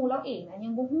มู่เราเองนะยั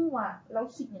งบ่ฮู้ว่าเรา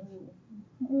คิดหยังอยู่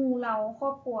หมู่เราครอ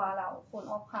บครัวเราคน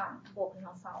รอบข้างบอกให้เร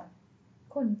าเศร้า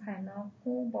คนภายนอก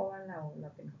ฮู้บ่ว่าเรา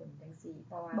เป็นคนจังซี่เ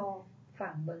พราะว่าฟั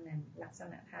งเบิ่งนั้นลักษ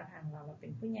ณะท่าทางเราเป็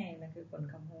นผู้ใหญ่แล้วคือคน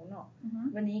คำฮู้เนาะ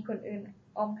วันนี้คนอื่น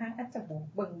อ้อมข้างอาจจะบ่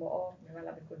เบิ่งบ่ออกว่าเร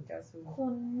าเป็นคนเจ้าชู้ค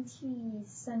นที่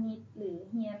สนิทหรือ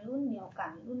เรียนรุ่นเดียวกั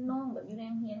นรุ่นน้องแบบอยู่ใน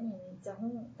โรงเรียนนี่จะ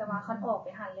ฮู้แต่ว่าคันออกไป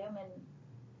หันแล้วมัน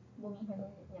บ่มีไผฮู้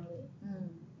หยังเลย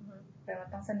แปลว่า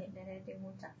ต้องสนิทแน่ๆจึง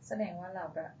รู้จักแสดงว่าเรา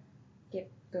ก็เก็บ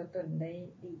ตัวตนได้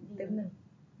ดีเต็มนึง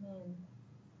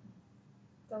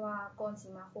แต่ว่าก่อนสิ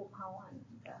มาคบเฮา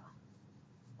ก็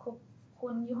คบค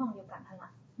นอยู่ห้องเดียวกันหั่นล่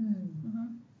ะ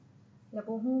แล้ว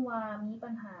บ่ฮู้ว่ามีปั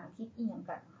ญหาคิดอีหยัง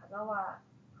กันค่ะแล้วว่า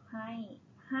ใ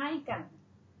ห้กัน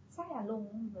ใช้อารม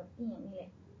ณ์แบบอีหยังนี่แหล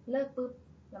ะเลิกปึ๊บ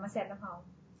แล้วมาแซดกับเฮา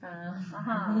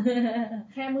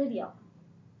แค่มื้อเดียว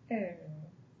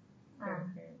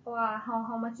เพราะว่าเฮ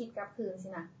ามาคิดกลับคืนสิ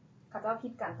นะเขาเจ้าคิ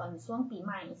ดกันตอนช่วงปีใ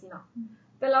หม่สิเนาะ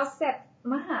แต่เราแซด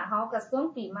มาหาเฮากับช่วง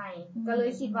ปีใหม่ก็เล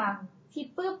ยคิดว่าคิด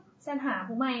ปึ๊บแซดหา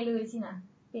ผู้ใหม่เลยสินะ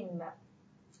เป็นแบบ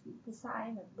ผู้ชาย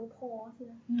แบบบ่พอสิ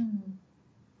นะ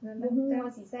บ่ฮู้ว่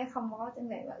าสิใช้คำว่าจัง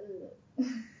ได๋ว่า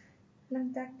หลัง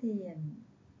จากที่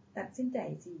ตัดสินใจ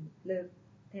สิเลิก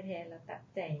แท้ๆแล้วตัด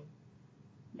ใจ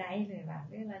ได้เลยว่า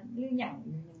หรือหยังอ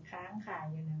ยู่ค้างคา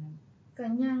อยู่นั่นก็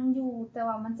ยังอยู่แต่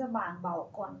ว่ามันจะบางเบา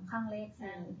ก่อนครั้งแรก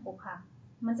สิอกหัก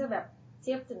มันจะแบบเ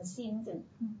จ็บจนชินจน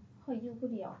ค่อยอยู่ผู้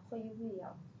เดียว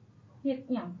เฮ็ด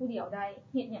หยังผู้เดียวได้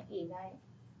เฮ็ดหยังเองได้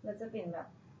แล้วจะเป็นแบบ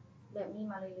นี้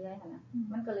มาเรื่อยๆหั่นน่ะ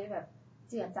มันก็เลยแบบ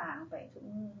เจือจางไปทุก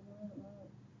มื้อ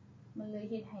มันเลย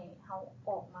เฮ็ดให้เฮา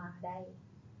ออกมาได้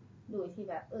โดยที่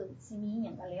แบบสิมีห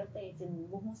ยังก็แล้วแต่จน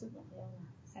บ่รู้สึกหยังแล้วนะ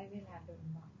ใช้เวลาโดน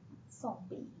บ่2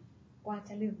ปีกว่าจ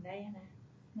ะลืมได้นะ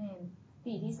แม่น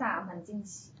ปีที่3หันจึง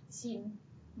ชิน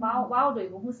เว้าโดย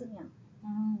บ่รู้สึกหยัง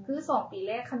คือ2ปีแ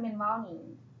รกคันแม่นเว้านี่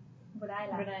บ่ได้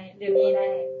ล่ะบ่ได้เดี๋ยวนี้ได้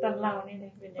ตอนเรานี่เล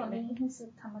ยเป็นตอนนี้รู้สึก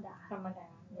ธรรมดา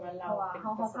ว่าเราเพร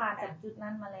าะว่าเฮาผ่านจากจุด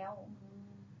นั้นมาแล้ว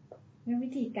งั้นวิ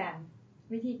ธีการ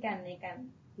ในการ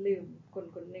ลืม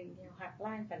คนๆนึงที่หัก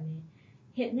ล้างปานนี้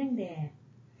เฮ็ดจังแด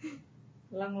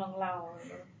ลองเล่า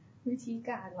วิธี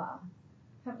การว่า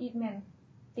ทำอีกแม่น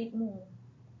ติดหมู่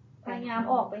พยายาม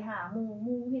ออกไปหาห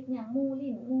มู่เฮ็ดหยังหมู่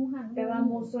ลิ้นหมู่หั่นแต่ว่าห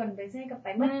มู่ส่วนไปใช้กับไป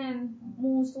แม่นห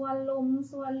มู่ส่วนลม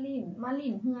ส่วนลิ้นมา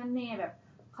ลิ้นเฮือนแน่แบบ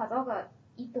เขาเจ้าก็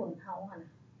อีตุ่นเฮาหั่นน่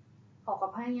ะเขาก็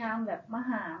พยายามแบบมา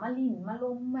หามาลิ้นมาล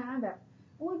มมาแบบ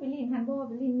อุ้ยไปลิ้นหั่นบ่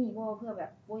ไปลิ้นนี่บ่เพื่อแบ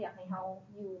บบ่อยากให้เฮา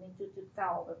อยู่ในจุดๆเก่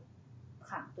าแบบ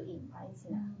ขังตัวเองไว้สิ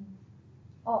นะ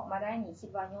ออกมาได้นี่คิด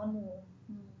ว่าย้อนหมู่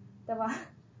แต่ว่า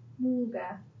หมู่ก็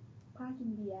พากิน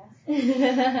เบียร์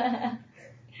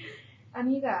อัน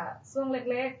นี้ก็ช่วงเ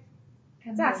ล็ก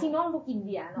ๆจากที่น้องบ่กินเ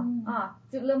บียร์เนาะ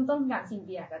จุดเริ่มต้นการกินเ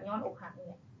บียร์ก็ย้อนอกหักนี่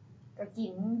แหละก็กิ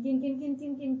น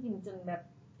จนแบบ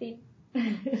ติด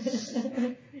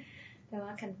แต่ว่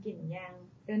าคันกินอย่าง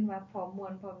เอิ้นว่าพอมว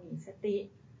ลพอมีสติ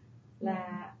และ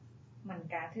มัน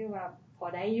ก็ถือว่าพอ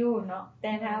ได้อยู่เนาะแ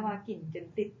ต่ถ้าว่ากินจน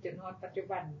ติดจนฮอดปัจจุ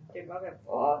บันจนว่าแบบโ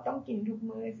อ้ต้องกินทุก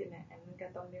มื้อสินะอันนั้นก็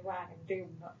ต้องได้ว่ากันดื่ม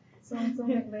เนาะช่วง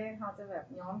แรกๆเขาจะแบบ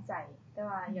ย้อมใจแต่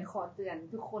ว่าอยากขอเตือน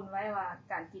ทุกคนไว้ว่า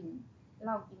การกินเห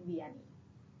ล้ากินเบียร์นี่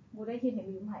บ่ได้เฮ็ดให้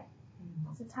ลืมไผ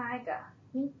สุดท้ายก็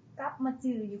ยังกลับมา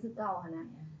จื้ออยู่คือเก่าหั่นน่ะ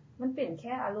มันเป็นแ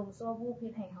ค่อารมณ์ชั่ววูบเฮ็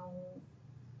ดให้เฮา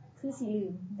คือสิลื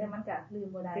มแต่มันก็ลืม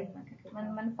บ่ได้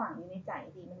มันฝังอยู่ในใจ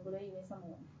ที่มันบ่ได้อยู่ในสม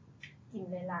องกิน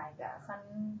หลายๆก็คัน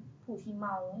ผู้ที่เม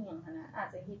าอีหยังหั่นน่ะอาจ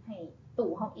จะเฮ็ดให้ตั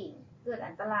วเฮาเองเกิด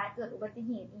อันตรายเกิดอุบัติเ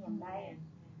หตุอีหยังได้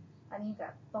อันนี้ก็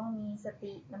ต้องมีส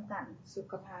ตินำกันสุ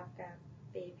ขภาพก็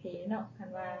เปเพเนาะคัน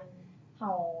ว่าเฮ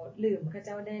าลืมเขาเ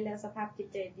จ้าได้แล้วสภาพจิต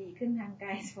ใจดีขึ้นทางก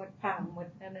ายสดผ่างหมด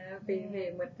นะเปเพ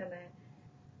หมดนะ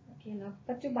โอเคแล้ว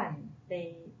ปัจจุบันไ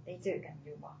ด้เจอกันอ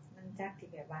ยู่บ่หลังจากที่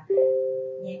แบบว่า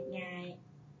แยกย้าย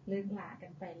เลิกลากั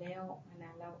นไปแล้วน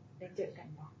ะเราได้เจอกัน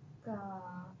บ่ก็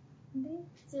ได้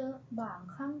เจอบาง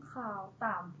ครั้งข่าวต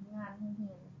ามงานโรงเ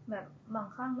รียนแบบบาง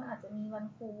ครั้งมันอาจจะมีวัน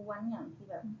ครูวันหยังที่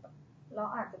แบบเรา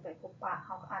อาจจะไปพบปะเฮ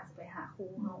าอาจจะไปหาครู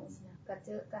เฮาสินะก็เจ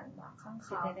อกันบางครั้ง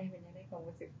ข่าวได้เป็นยังไงความ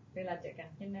รู้สึกเวลาเจอกัน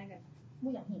เห็นหน้ากันบ่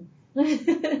อยากเห็น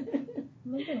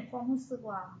มันเป็นความรู้สึก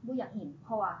ว่าบ่อยากเห็นเพ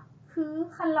ราะว่าคือ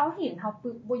คันเราเห็นเฮา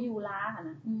ปึ๊บบ่อยู่ลาหั่น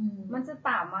น่ะมันจะต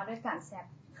ามมาด้วยการแชท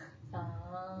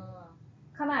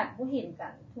ขนาดบ่เห็นกั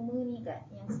นทุกมื้อนี้ก็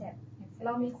ยังแชทเร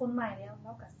ามีคนใหม่แล้วเร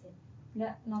าก็แชทและ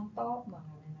น้องตอบบ่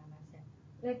เวลามาแชท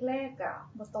แรกๆก็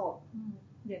บ่ตอบ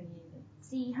เดี๋ยวนี้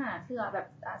 4-5 เทื่อแบบ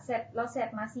แชทเราแชท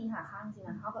มา 4-5 ครั้งสิน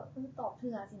ะเฮาก็ตอบเ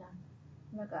ทื่อสินะ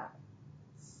แล้วก็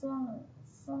ช่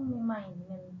วงใหม่ๆนี่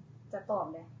มันจะตอบ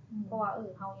ได้เพราะว่า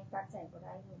เฮายังตัดใจบ่ไ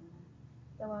ด้อยู่นะ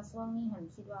แต่ว่าช่วงนี้หัน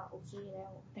คิดว่าโอเคแล้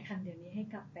วแต่คันเดี๋ยวนี้ให้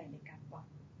กลับไปในกลับบ่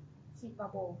คิดว่า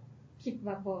บ่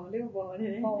หรือบ่เล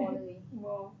ยบ่เลย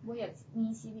บ่อยากมี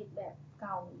ชีวิตแบบเ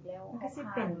ก่าอีกแล้วก็สิ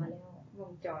เป็นมาแล้วว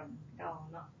งจรเก่า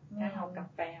เนาะถ้าเฮากลับ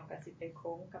ไปเฮาก็สิไปโ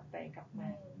ค้งกลับไปกลับมา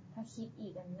ถ้าคิดอี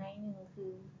กอันในนึงคื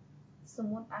อสม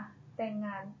มุติอะแต่งง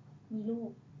านมีลูก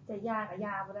จะหย่าก็ห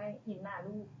ย่าบ่ได้เห็นหน้า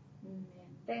ลูก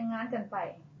แต่งงานกันไป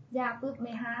หย่าปึ๊บไ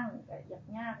ม่ห่างก็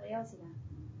ยากแล้วสินะ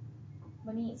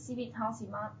บัดนี้ชีวิตเฮาสิ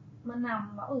มาน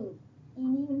ำว่าอี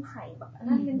นี่เป็นไผบักอัน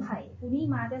นั้นเป็นไผผู้นี้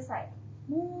มาแต่ไส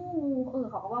หมู่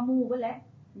เขาก็ว่าหมู่เบิดแหละ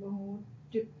บ่ฮู้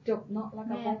จุดจบเนาะแล้ว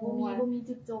ก็บ่มี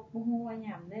จุดจบบ่ฮู้ว่าย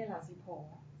ามได้ล่ะสิพอ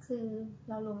คือ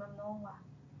เราลงน้ำน้องว่า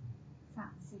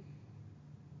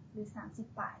30หรือ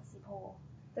30ปลายสิพอ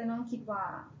แต่น้องคิดว่า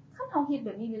คันเฮาเฮ็ดแบ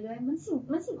บนี้เรื่อยๆมัน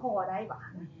สิพอได้บ่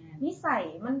นิสัย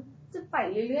มันจะไป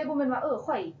เรื่อยๆบ่แม่นว่า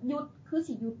ข่อยหยุดคือ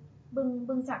สิหยุดเ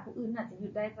บิ่งจากผู้อื่นน่าจะหยุ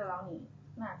ดได้แต่เรานี่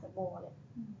น่าจะบ่เลย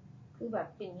คือแบบ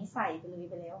เป็นนิสัยไปเลย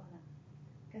ไปแล้วนะ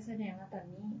ก็แสดงว่าตอน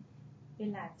นี้เว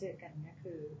ลาเจอกันก็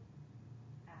คือ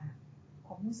ค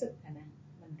วามรู้สึกนะ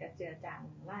มันก็เจือจาง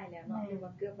หลายแล้วเนาะหรือว่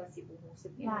าเกือบว่าสิบ่รู้สึ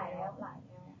กหลายแล้ว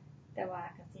แต่ว่า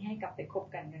ก็สิให้กลับไปคบ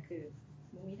กันก็คือ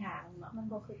บ่มีทางเนาะมัน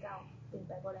บ่คือเก่าเป็นไ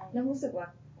ปบ่ได้แล้วรู้สึกว่า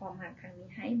ความรักครั้งนี้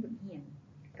ให้บทเรียน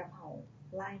กับเฮา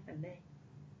หลายปานใด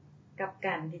กับก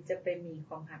ารที่จะไปมีค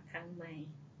วามรักครั้งใหม่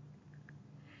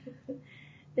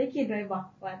ได้คิดไว้บ่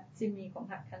ว่าสิมีความ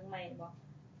รักครั้งใหม่บ่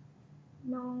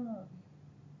น้อง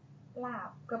ลา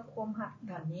บกับความรัก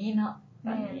ตอนนี้เนาะต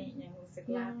อนนี้ยังรู้สึก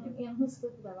ลาบอยู่ยังรู้สึ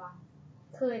กแบบว่า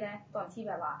เคยได้ตอนที่แ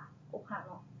บบว่าอกหัก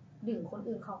เนาะดึงคน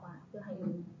อื่นเข้ามาเพื่อให้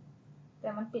ลืมแต่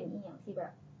มันเป็นอีหยังที่แบ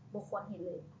บบ่ควรเฮ็ดเ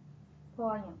ลยเพราะ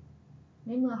ว่าหยังใน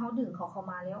เมื่อเฮาดึงเขาเข้า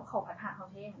มาแล้วเขาผัดหาเฮา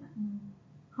แท้นะ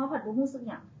เฮาผัดบ่รู้สึก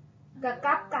หยังก็ก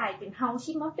ลับกลายเป็นเฮา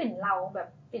ชิมาเป็นเราแบบ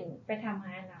เป็นไปทำใ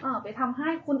ห้เราไปทำให้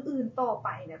คนอื่นต่อไป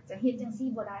แบบจะเฮ็ดจังซี่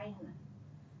บ่ได้หั่นน่ะ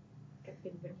ก็เป็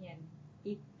นบทเรียน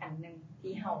อีกอันนึง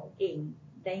ที่เฮาเอง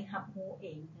ได้รับรู้เอ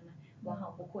งนะ ว่าเฮา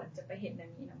บ่ควรจะไปเฮ็ดอั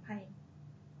นนี้นำไผ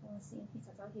เพราะสิ่งที่เข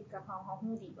าเจ้าเฮ็ดกับเฮา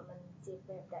ฮู้ดีว่ามันเจ็บแ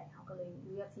บบใดเฮาก็เลยเ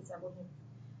ลือกที่จะบ่เฮ็ด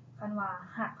คันว่า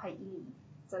ฮักไผอีหลี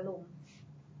จะลง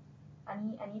อัน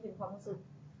นี้เป็นความรู้สึก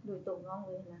โดยตรงน้องเ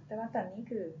ลยนะแต่ว่าตอนนี้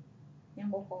คือยัง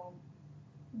บ่พร้อม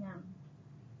ยัง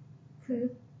คือ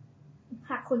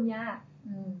ฮักคนยาก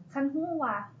คันฮู้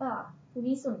ว่าผู้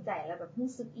นี้สนใจแล้วแบบรู้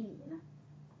สึกอีหลีนะ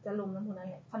จะลงนำผู้นั้น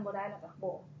แหละคันบ่ได้แล้วก็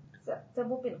บ่จะ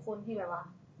บ่เป็นคนที่แบบว่า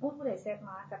ผู้ใดแซกม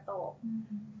าก็ตอบ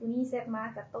ผู้นี้แซกมา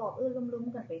ก็ตอบลุ่ม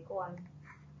ๆกันไปก่อน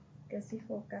ก็สิโฟ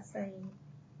กัสใส่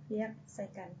เรียกใส่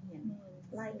การเรียน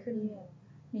หลายขึ้น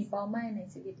มีเป้าหมายใน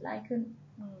ชีวิตหลายขึ้น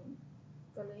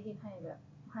ก็เลยเฮ็ดให้แบบ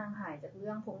ห่างหายจากเ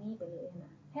รื่องพวกนี้ไปเลยน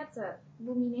ะแทบจะ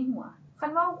บ่มีในหัวคั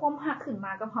นว่าความฮักขึ้นม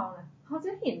ากับเฮานะเฮาจ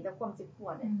ะเห็นแต่ความเจ็บป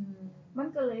วดเนี่ยมัน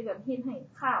ก็เลยแบบเฮ็ดให้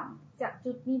ข้ามจาก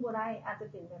จุดนี้บ่ได้อาจจะ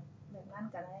เป็นแบบนั้น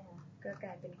ก็ได้ค่ะก็กล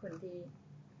ายเป็นคนที่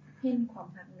เห็นความ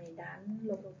ฮักในด้าน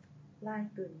ลบๆร้าย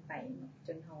เกินไปจ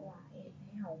นเฮาให้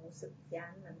เฮารู้สึกย้า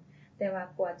นมันแต่ว่า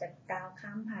กว่าจะก้าวข้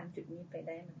ามผ่านจุดนี้ไปไ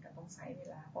ด้มันก็ต้องใช้เว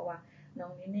ลาเพราะว่าน้อ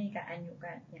งนี่ก็อายุ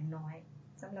ก็ยังน้อย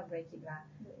สำหรับเรคิดว่า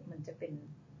มันจะเป็น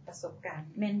ประสบการณ์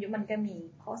แม่นอยู่มันก็มี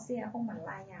ข้อเสียของมันห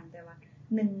ลายอย่างแต่ว่า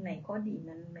หนึ่งในข้อดี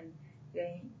นั้นมันเล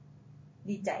ย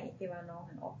ดีใจที่ว่าน้อง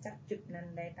ออกจากจุดนั้น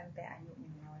ได้ตั้งแต่อายุ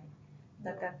ยังน้อยแ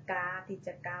ล้วก็กล้าที่จ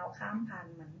ะก้าวข้ามผ่าน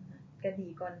มันก็ดี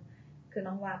ก่อนคือ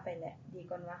น้องว่าไปแหละดี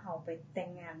ก่อนว่าเฮาไปแต่ง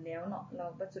งานแล้วเนาะเรา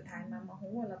ก็สุดท้ายมา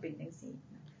ฮู้ว่าเราเป็นจังซี่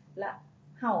และ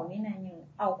เฮานี่นะยัง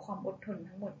เอาความอดทน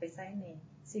ทั้งหมดไปใช้ใน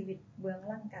ชีวิตเบื้อง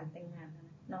หลังการแต่งงานนะ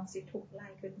น้องสิทุกข์หลา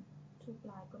ยขึ้นทุกข์ห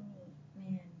ลายก็มีแ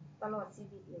ม่นตลอดชี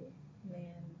วิตเลยแม่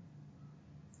น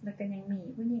แล้วก็ยังมี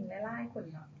ผู้หญิงหลายๆคน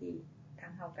เนาะที่ทา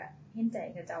งเฮาก็เห็นใจ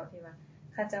เขาเจ้าที่ว่า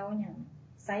เขาเจ้ายัง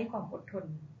ใช้ความอดทน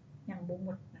ยังบ่หม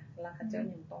ดนะแล้วเขาเจ้า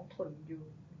ยังต้องทนอยู่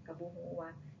ก็บ่ฮู้ว่า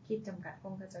ขีดจำกัดข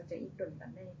องเขาเจ้าจะอีกดนปา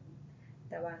นใด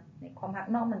แต่ว่าในความรัก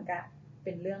นอกมันก็เ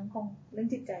ป็นเรื่องของเรื่อง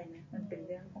จิตใจนะมันเป็นเ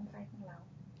รื่องของภายของเรา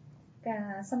ก็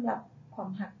สำหรับความ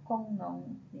รักของน้อง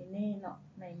เน่เนาะ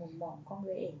ในมุมมองของ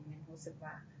ตัวเองเนี่ยรู้สึก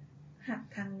ว่ารัก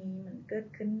ครั้งนี้มันเกิด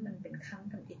ขึ้นมันเป็นครั้ง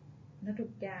ทำอิฐและทุ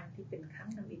กอย่างที่เป็นครั้ง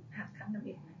ทำอิฐรักครั้งทำ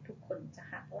อิฐนะทุกคนจะ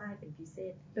รักหลายเป็นพิเศ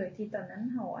ษโดยที่ตอนนั้น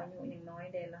เฮาอายุยังน้อย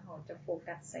เด้แล้วเฮาจะโฟ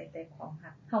กัสใส่แต่ความ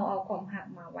รักเฮาเอาความรัก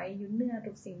มาไว้อยู่เหนือ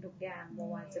ทุกสิ่งทุกอย่างบ่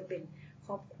ว่าจะเป็นค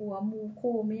รอบครัวหมู่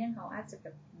คู่ไม่ยังเฮาอาจจะแบ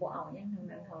บบ่เอาหยังทั้ง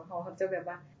นั้นเฮาจะแบบ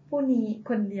ว่าผู้นี้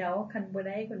คนเดียวคันบ่ไ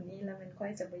ด้คนนี้แล้วมันค่อ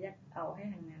ยจะบ่อยากเอาให้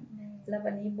ทั้งนั้นแล้ว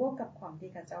วันนี้บวกกับความที่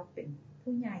เขาเจ้าเป็น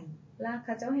ผู้ใหญ่แล้วเข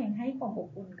าเจ้าแห่งให้ความอบ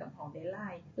อุ่นกับเฮาได้หลา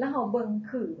ยแล้วเฮาเบิ่ง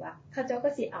คือว่าเขาเจ้าก็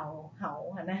สิเอาเฮา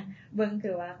หั่นนะเบิ่งคื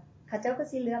อว่าเขาเจ้าก็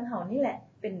สิเลือกเฮานี่แหละ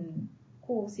เป็น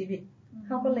คู่ชีวิตเฮ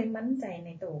าก็เลยมั่นใจใน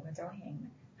ตัวเขาเจ้าแห่ง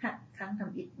ฮักครั้งท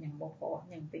ำอิฐหยังบ่พอ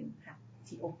ยังเป็นฮัก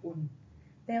ที่อบอุ่น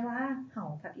แต่ว่าเฮา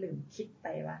พัดลืมคิดไป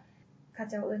ว่าเขา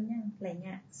เจ้าเอิ้นหยังระย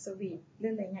ะสวีทหรื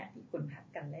อระยะที่คนฮัก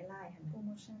กันหลายๆหั่นโปรโม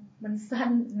ชั่นมันสั้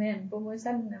นแม่นโปรโม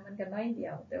ชั่นนะมันก็น้อยเดี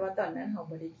ยวแต่ว่าตอนนั้นเฮา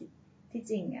บ่ได้คิดที่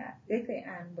จริงเคย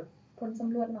อ่านบทผลส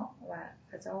ำรวจเนาะว่าเ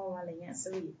ขาเจ้าว่าระยะส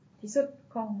วีทที่สุด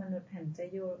ของมนุษย์หันจะ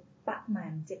อยู่ประมา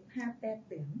ณ 7-8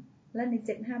 เดือนและใน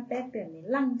 7-8 เดือนนี้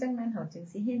หลังจากนั้นเฮาจึง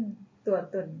สิเห็นตัว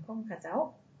ตนของเขาเจ้า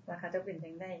ว่าเขาเจ้าเป็น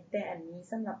จังได๋แต่อันนี้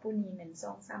สำหรับผู้นี้แม่น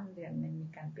 2-3 เดือนมันมี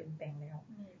การเปลี่ยนแปลงแล้ว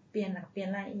เปลี่ยนหลักเปลี่ยน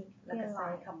หลายอีกแล้วก็ใช้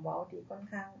คำเว้าที่ค่อน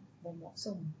ข้างบ่เหมาะส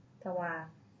มถ้าว่า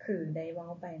คือได้เว้า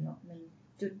ไปเนาะมัน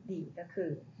จุดดีก็คื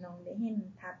อน้องได้เห็น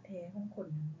ทัดแท้ของคน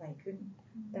ไวขึ้น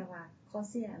แต่ว่าข้อ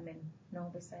เสียแม่นน้อง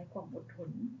ไปใช้ความอดทน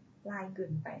หลายเกิ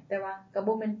นไปแต่ว่าก็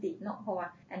บ่แม่นติเนาะเพราะว่า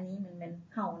อันนี้มันแม่น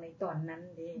เฮาในตอนนั้น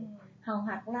เด้เฮา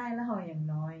ฮักหลายแล้วเฮายัง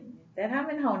น้อยแต่ถ้าเ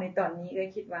ป็นเฮาในตอนนี้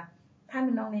คิดว่าถ้าเ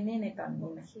ป็นน้องเน่ๆในตอนนี้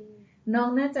นะน้อง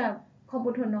น่าจะความอ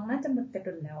ดทนน้องน่าจะหมดไปด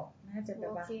นแล้วน่าจะแบ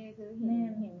บว่าโอเคคือ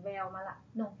เห็นแววมาละ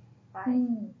นกไป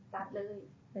ตัดเลย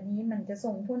แต่นี้มันจะ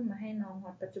ส่งผลมาให้น้องฮ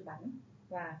อดปัจจุบัน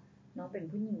ว่าน้องเป็น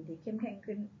ผู้หญิงที่เข้มแข็ง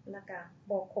ขึ้นแล้วก็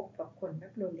บ่คบกับคนแบ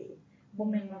บโลเลบ่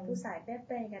แม่นว่าผู้ชายแบบ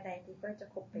ใดก็ได้ที่ก็จะ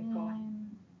คบไปก่อน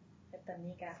แต่ตอน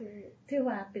นี้ก็ถือ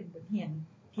ว่าเป็นบทเรียน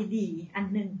ที่ดีอัน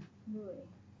นึงด้วย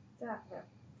จากแบบ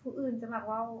ผู้อื่นจะมัก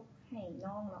เว้าให้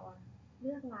น้องแล้วเ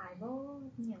ลือกหลายบ่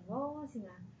อิหยังบ่สิ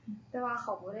นะแต่ว่าเข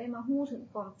าบ่ได้มาฮู้ถึง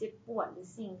ความเจ็บปวดหรือ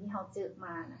สิ่งที่เฮาเจอม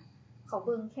านะเขาเ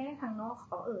บิ่งแค่ทางนอกเ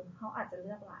ขาเฮาอาจจะเ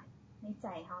ลือกหลายในใจ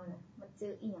เฮาน่ะมันเจ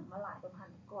ออีหยังมาหลายประพัน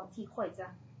ก่อนที่ค่อยจะ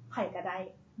ไผก็ได้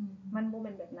มันบ่แ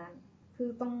ม่นแบบนั้นคือ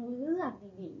ต้องเลือก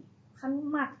ดีๆคัน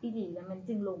มักอีหลีแล้วมัน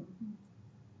จึงลง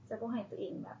จะบ่ให้ตัวเอ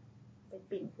งแบบไปเ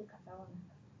ป็นคือเขาเจ้านะ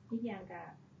อีกอย่าง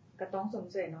ก็ต้องสม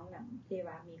เสยน้องนำที่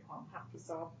ว่ามีความรับผิด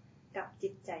ชอบกับจิ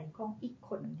ตใจของอีกค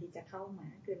นที่จะเข้ามา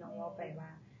คือน้องเว้าไปว่า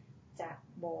จะ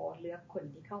บ่เลือกคน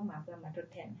ที่เข้ามาเพื่อมาทด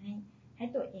แทนให้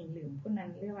ตัวเองลืมผู้นั้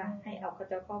นหรือว่าให้เอาเขา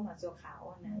เจ้าเข้ามาชั่วคราว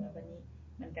นะแล้ววันนี้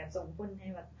มันก็ส่งผลให้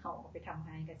ว่าเฮาไปทำใ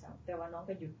ห้กับเจ้าแต่ว่าน้อง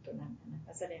ก็หยุดตัวนั้นนะ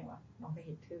ก็แสดงว่าน้องก็เ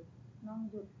ฮ็ดถูก น้อง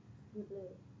หยุดเล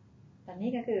ยตอนนี้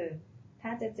ก็คือถ้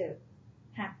าจะเจอ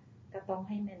หักก็ต้อง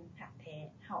ให้มันหักแท้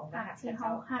เฮาก็หักที่เฮา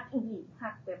หักอีหลีหั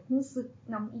กแบบรู้สึก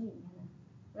นำอีหลีนะ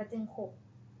แล้วจึงคบ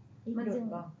มันจึง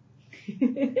บ่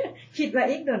คิดว่า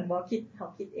อีกโดนบ่คิดเฮา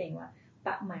คิดเองว่าป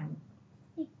ระมาณ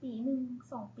อีกปีนึง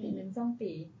2ปี2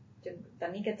ปีจนตอ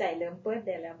นนี้กระใจเริ่มเปิดไ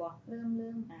ด้แล้วบ่เริ่ม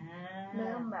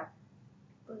แบบ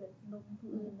เปิดลมผู้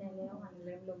อื่นได้แล้วเ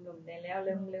ริ่มลมได้แล้วเ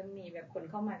ริ่มมีแบบคน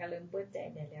เข้ามาก็เริ่มเปิดใจ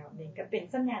ได้แล้วนี่ก็เป็น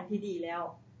สัญญาณที่ดีแล้ว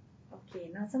โอเค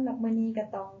เนาะสำหรับมื้อนี้ก็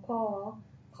ต้อง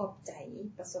ขอบใจ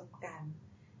ประสบการณ์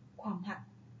ความรัก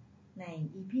ใน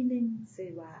EP 1ชื่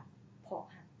อว่าเพราะ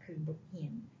รักคือบทเรีย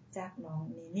นจากน้อง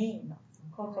เนเน่เนาะ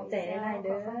ขอบใจหลายๆเ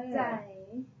ด้อขอบใจ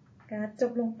ก็จ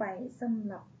บลงไปสำ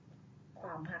หรับคว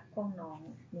ามรักของน้อง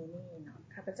เนเน่เนาะ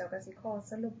ข้าพเจ้าก็สิขอ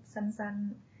สรุปสั้น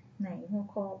ๆในหัว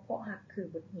ข้อเพราะรักคือ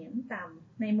บทเรียนตาม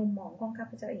ในมุมมองของข้า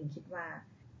พเจ้าเองคิดว่า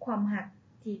ความรัก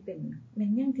ที่เป็นแม่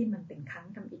นยังที่มันเป็นครั้ง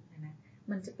ทำอีกนะ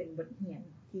มันจะเป็นบทเรียน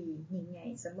ที่ยิ่งใหญ่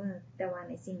เสมอแต่ว่าใ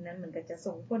นสิ่งนั้นมันก็จะ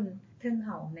ส่งผลถึงเฮ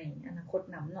าในอนาคต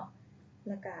นำเนาะแ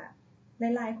ล้วก็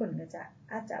หลายๆคนก็จะ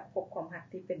อาจจะพบความรัก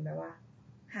ที่เป็นแบบว่า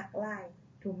รักหลาย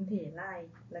ทุ่มเทหลาย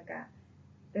แล้วก็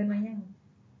มายัง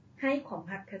ให้ความ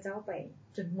รักเขาเจ้าไป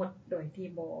จนหมดโดยที่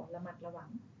บ่ระมัดระวัง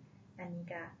อันนี้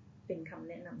ก็เป็นคำ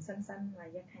แนะนำสั้นๆว่า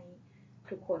อยากให้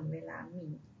ทุกคนเวลา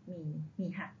มี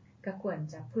รักก็ควร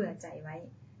จะเผื่อใจไว้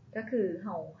ก็คือเฮ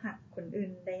ารักคนอื่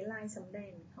นได้หลายส่ำใด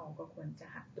เฮาก็ควรจะ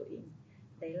รักตัวเอง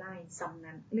ได้หลายส่ำ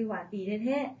นั้นหรือว่าดีแ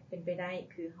ท้ๆเป็นไปได้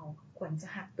คือเฮาควรจะ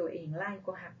รักตัวเองหลายก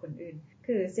ว่ารักคนอื่น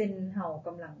คือเส้นเฮาก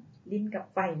ำลังลิ้นกับ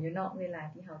ไฟอยู่เนาะเวลา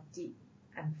ที่เฮาจิ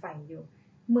อันไฟอยู่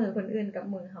มือคนอื่นกับ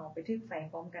มือเฮาไปถึกไฟ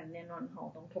พร้อมกันแน่นอนเฮา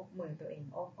ต้องทกมือตัวเอง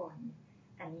ออกก่อน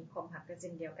อันนี้ความรักก็เ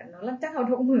ช่นเดียวกันเนาะหลังจากเฮา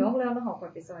ทกมือออกแล้วเฮาก็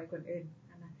ไปซอยคนอื่น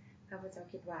นะข้าพเจ้า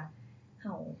คิดว่าเฮ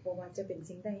าบ่ว่าจะเป็น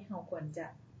สิ่งใดเฮาควรจะ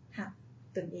รัก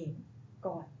ตนเอง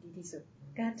ก่อนดีที่สุด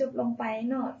การจบลงไป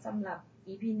เนาะสำหรับ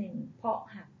EP 1เพราะ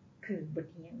รักคือบท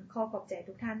เรียนขอขอบใจ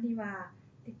ทุกท่านที่ว่า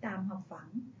ติดตามรับฟัง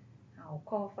เฮา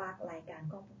ขอฝากรายการ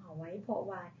ของพวกเฮาไว้เพราะ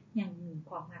ว่ายังมี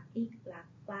ความรักอีกหล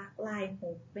ากหลาย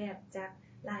รูปแบบจาก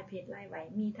หลายเพศหลายวัย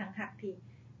มีทั้งรักที่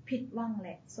ผิดหวังแล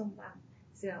ะสมหวัง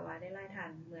เชื่อว่าได้หลายท่า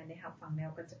นเมื่อได้รับฟังแล้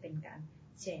วก็จะเป็นการ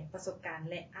แชร์ประสบการณ์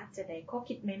และอาจจะได้ข้อ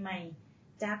คิดใหม่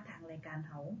ๆจากทางรายการ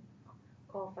เฮา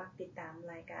ขอฝากติดตาม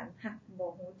รายการฮักบ่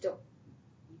ฮู้จบ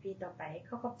EP ต่อไปข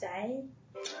อบใจ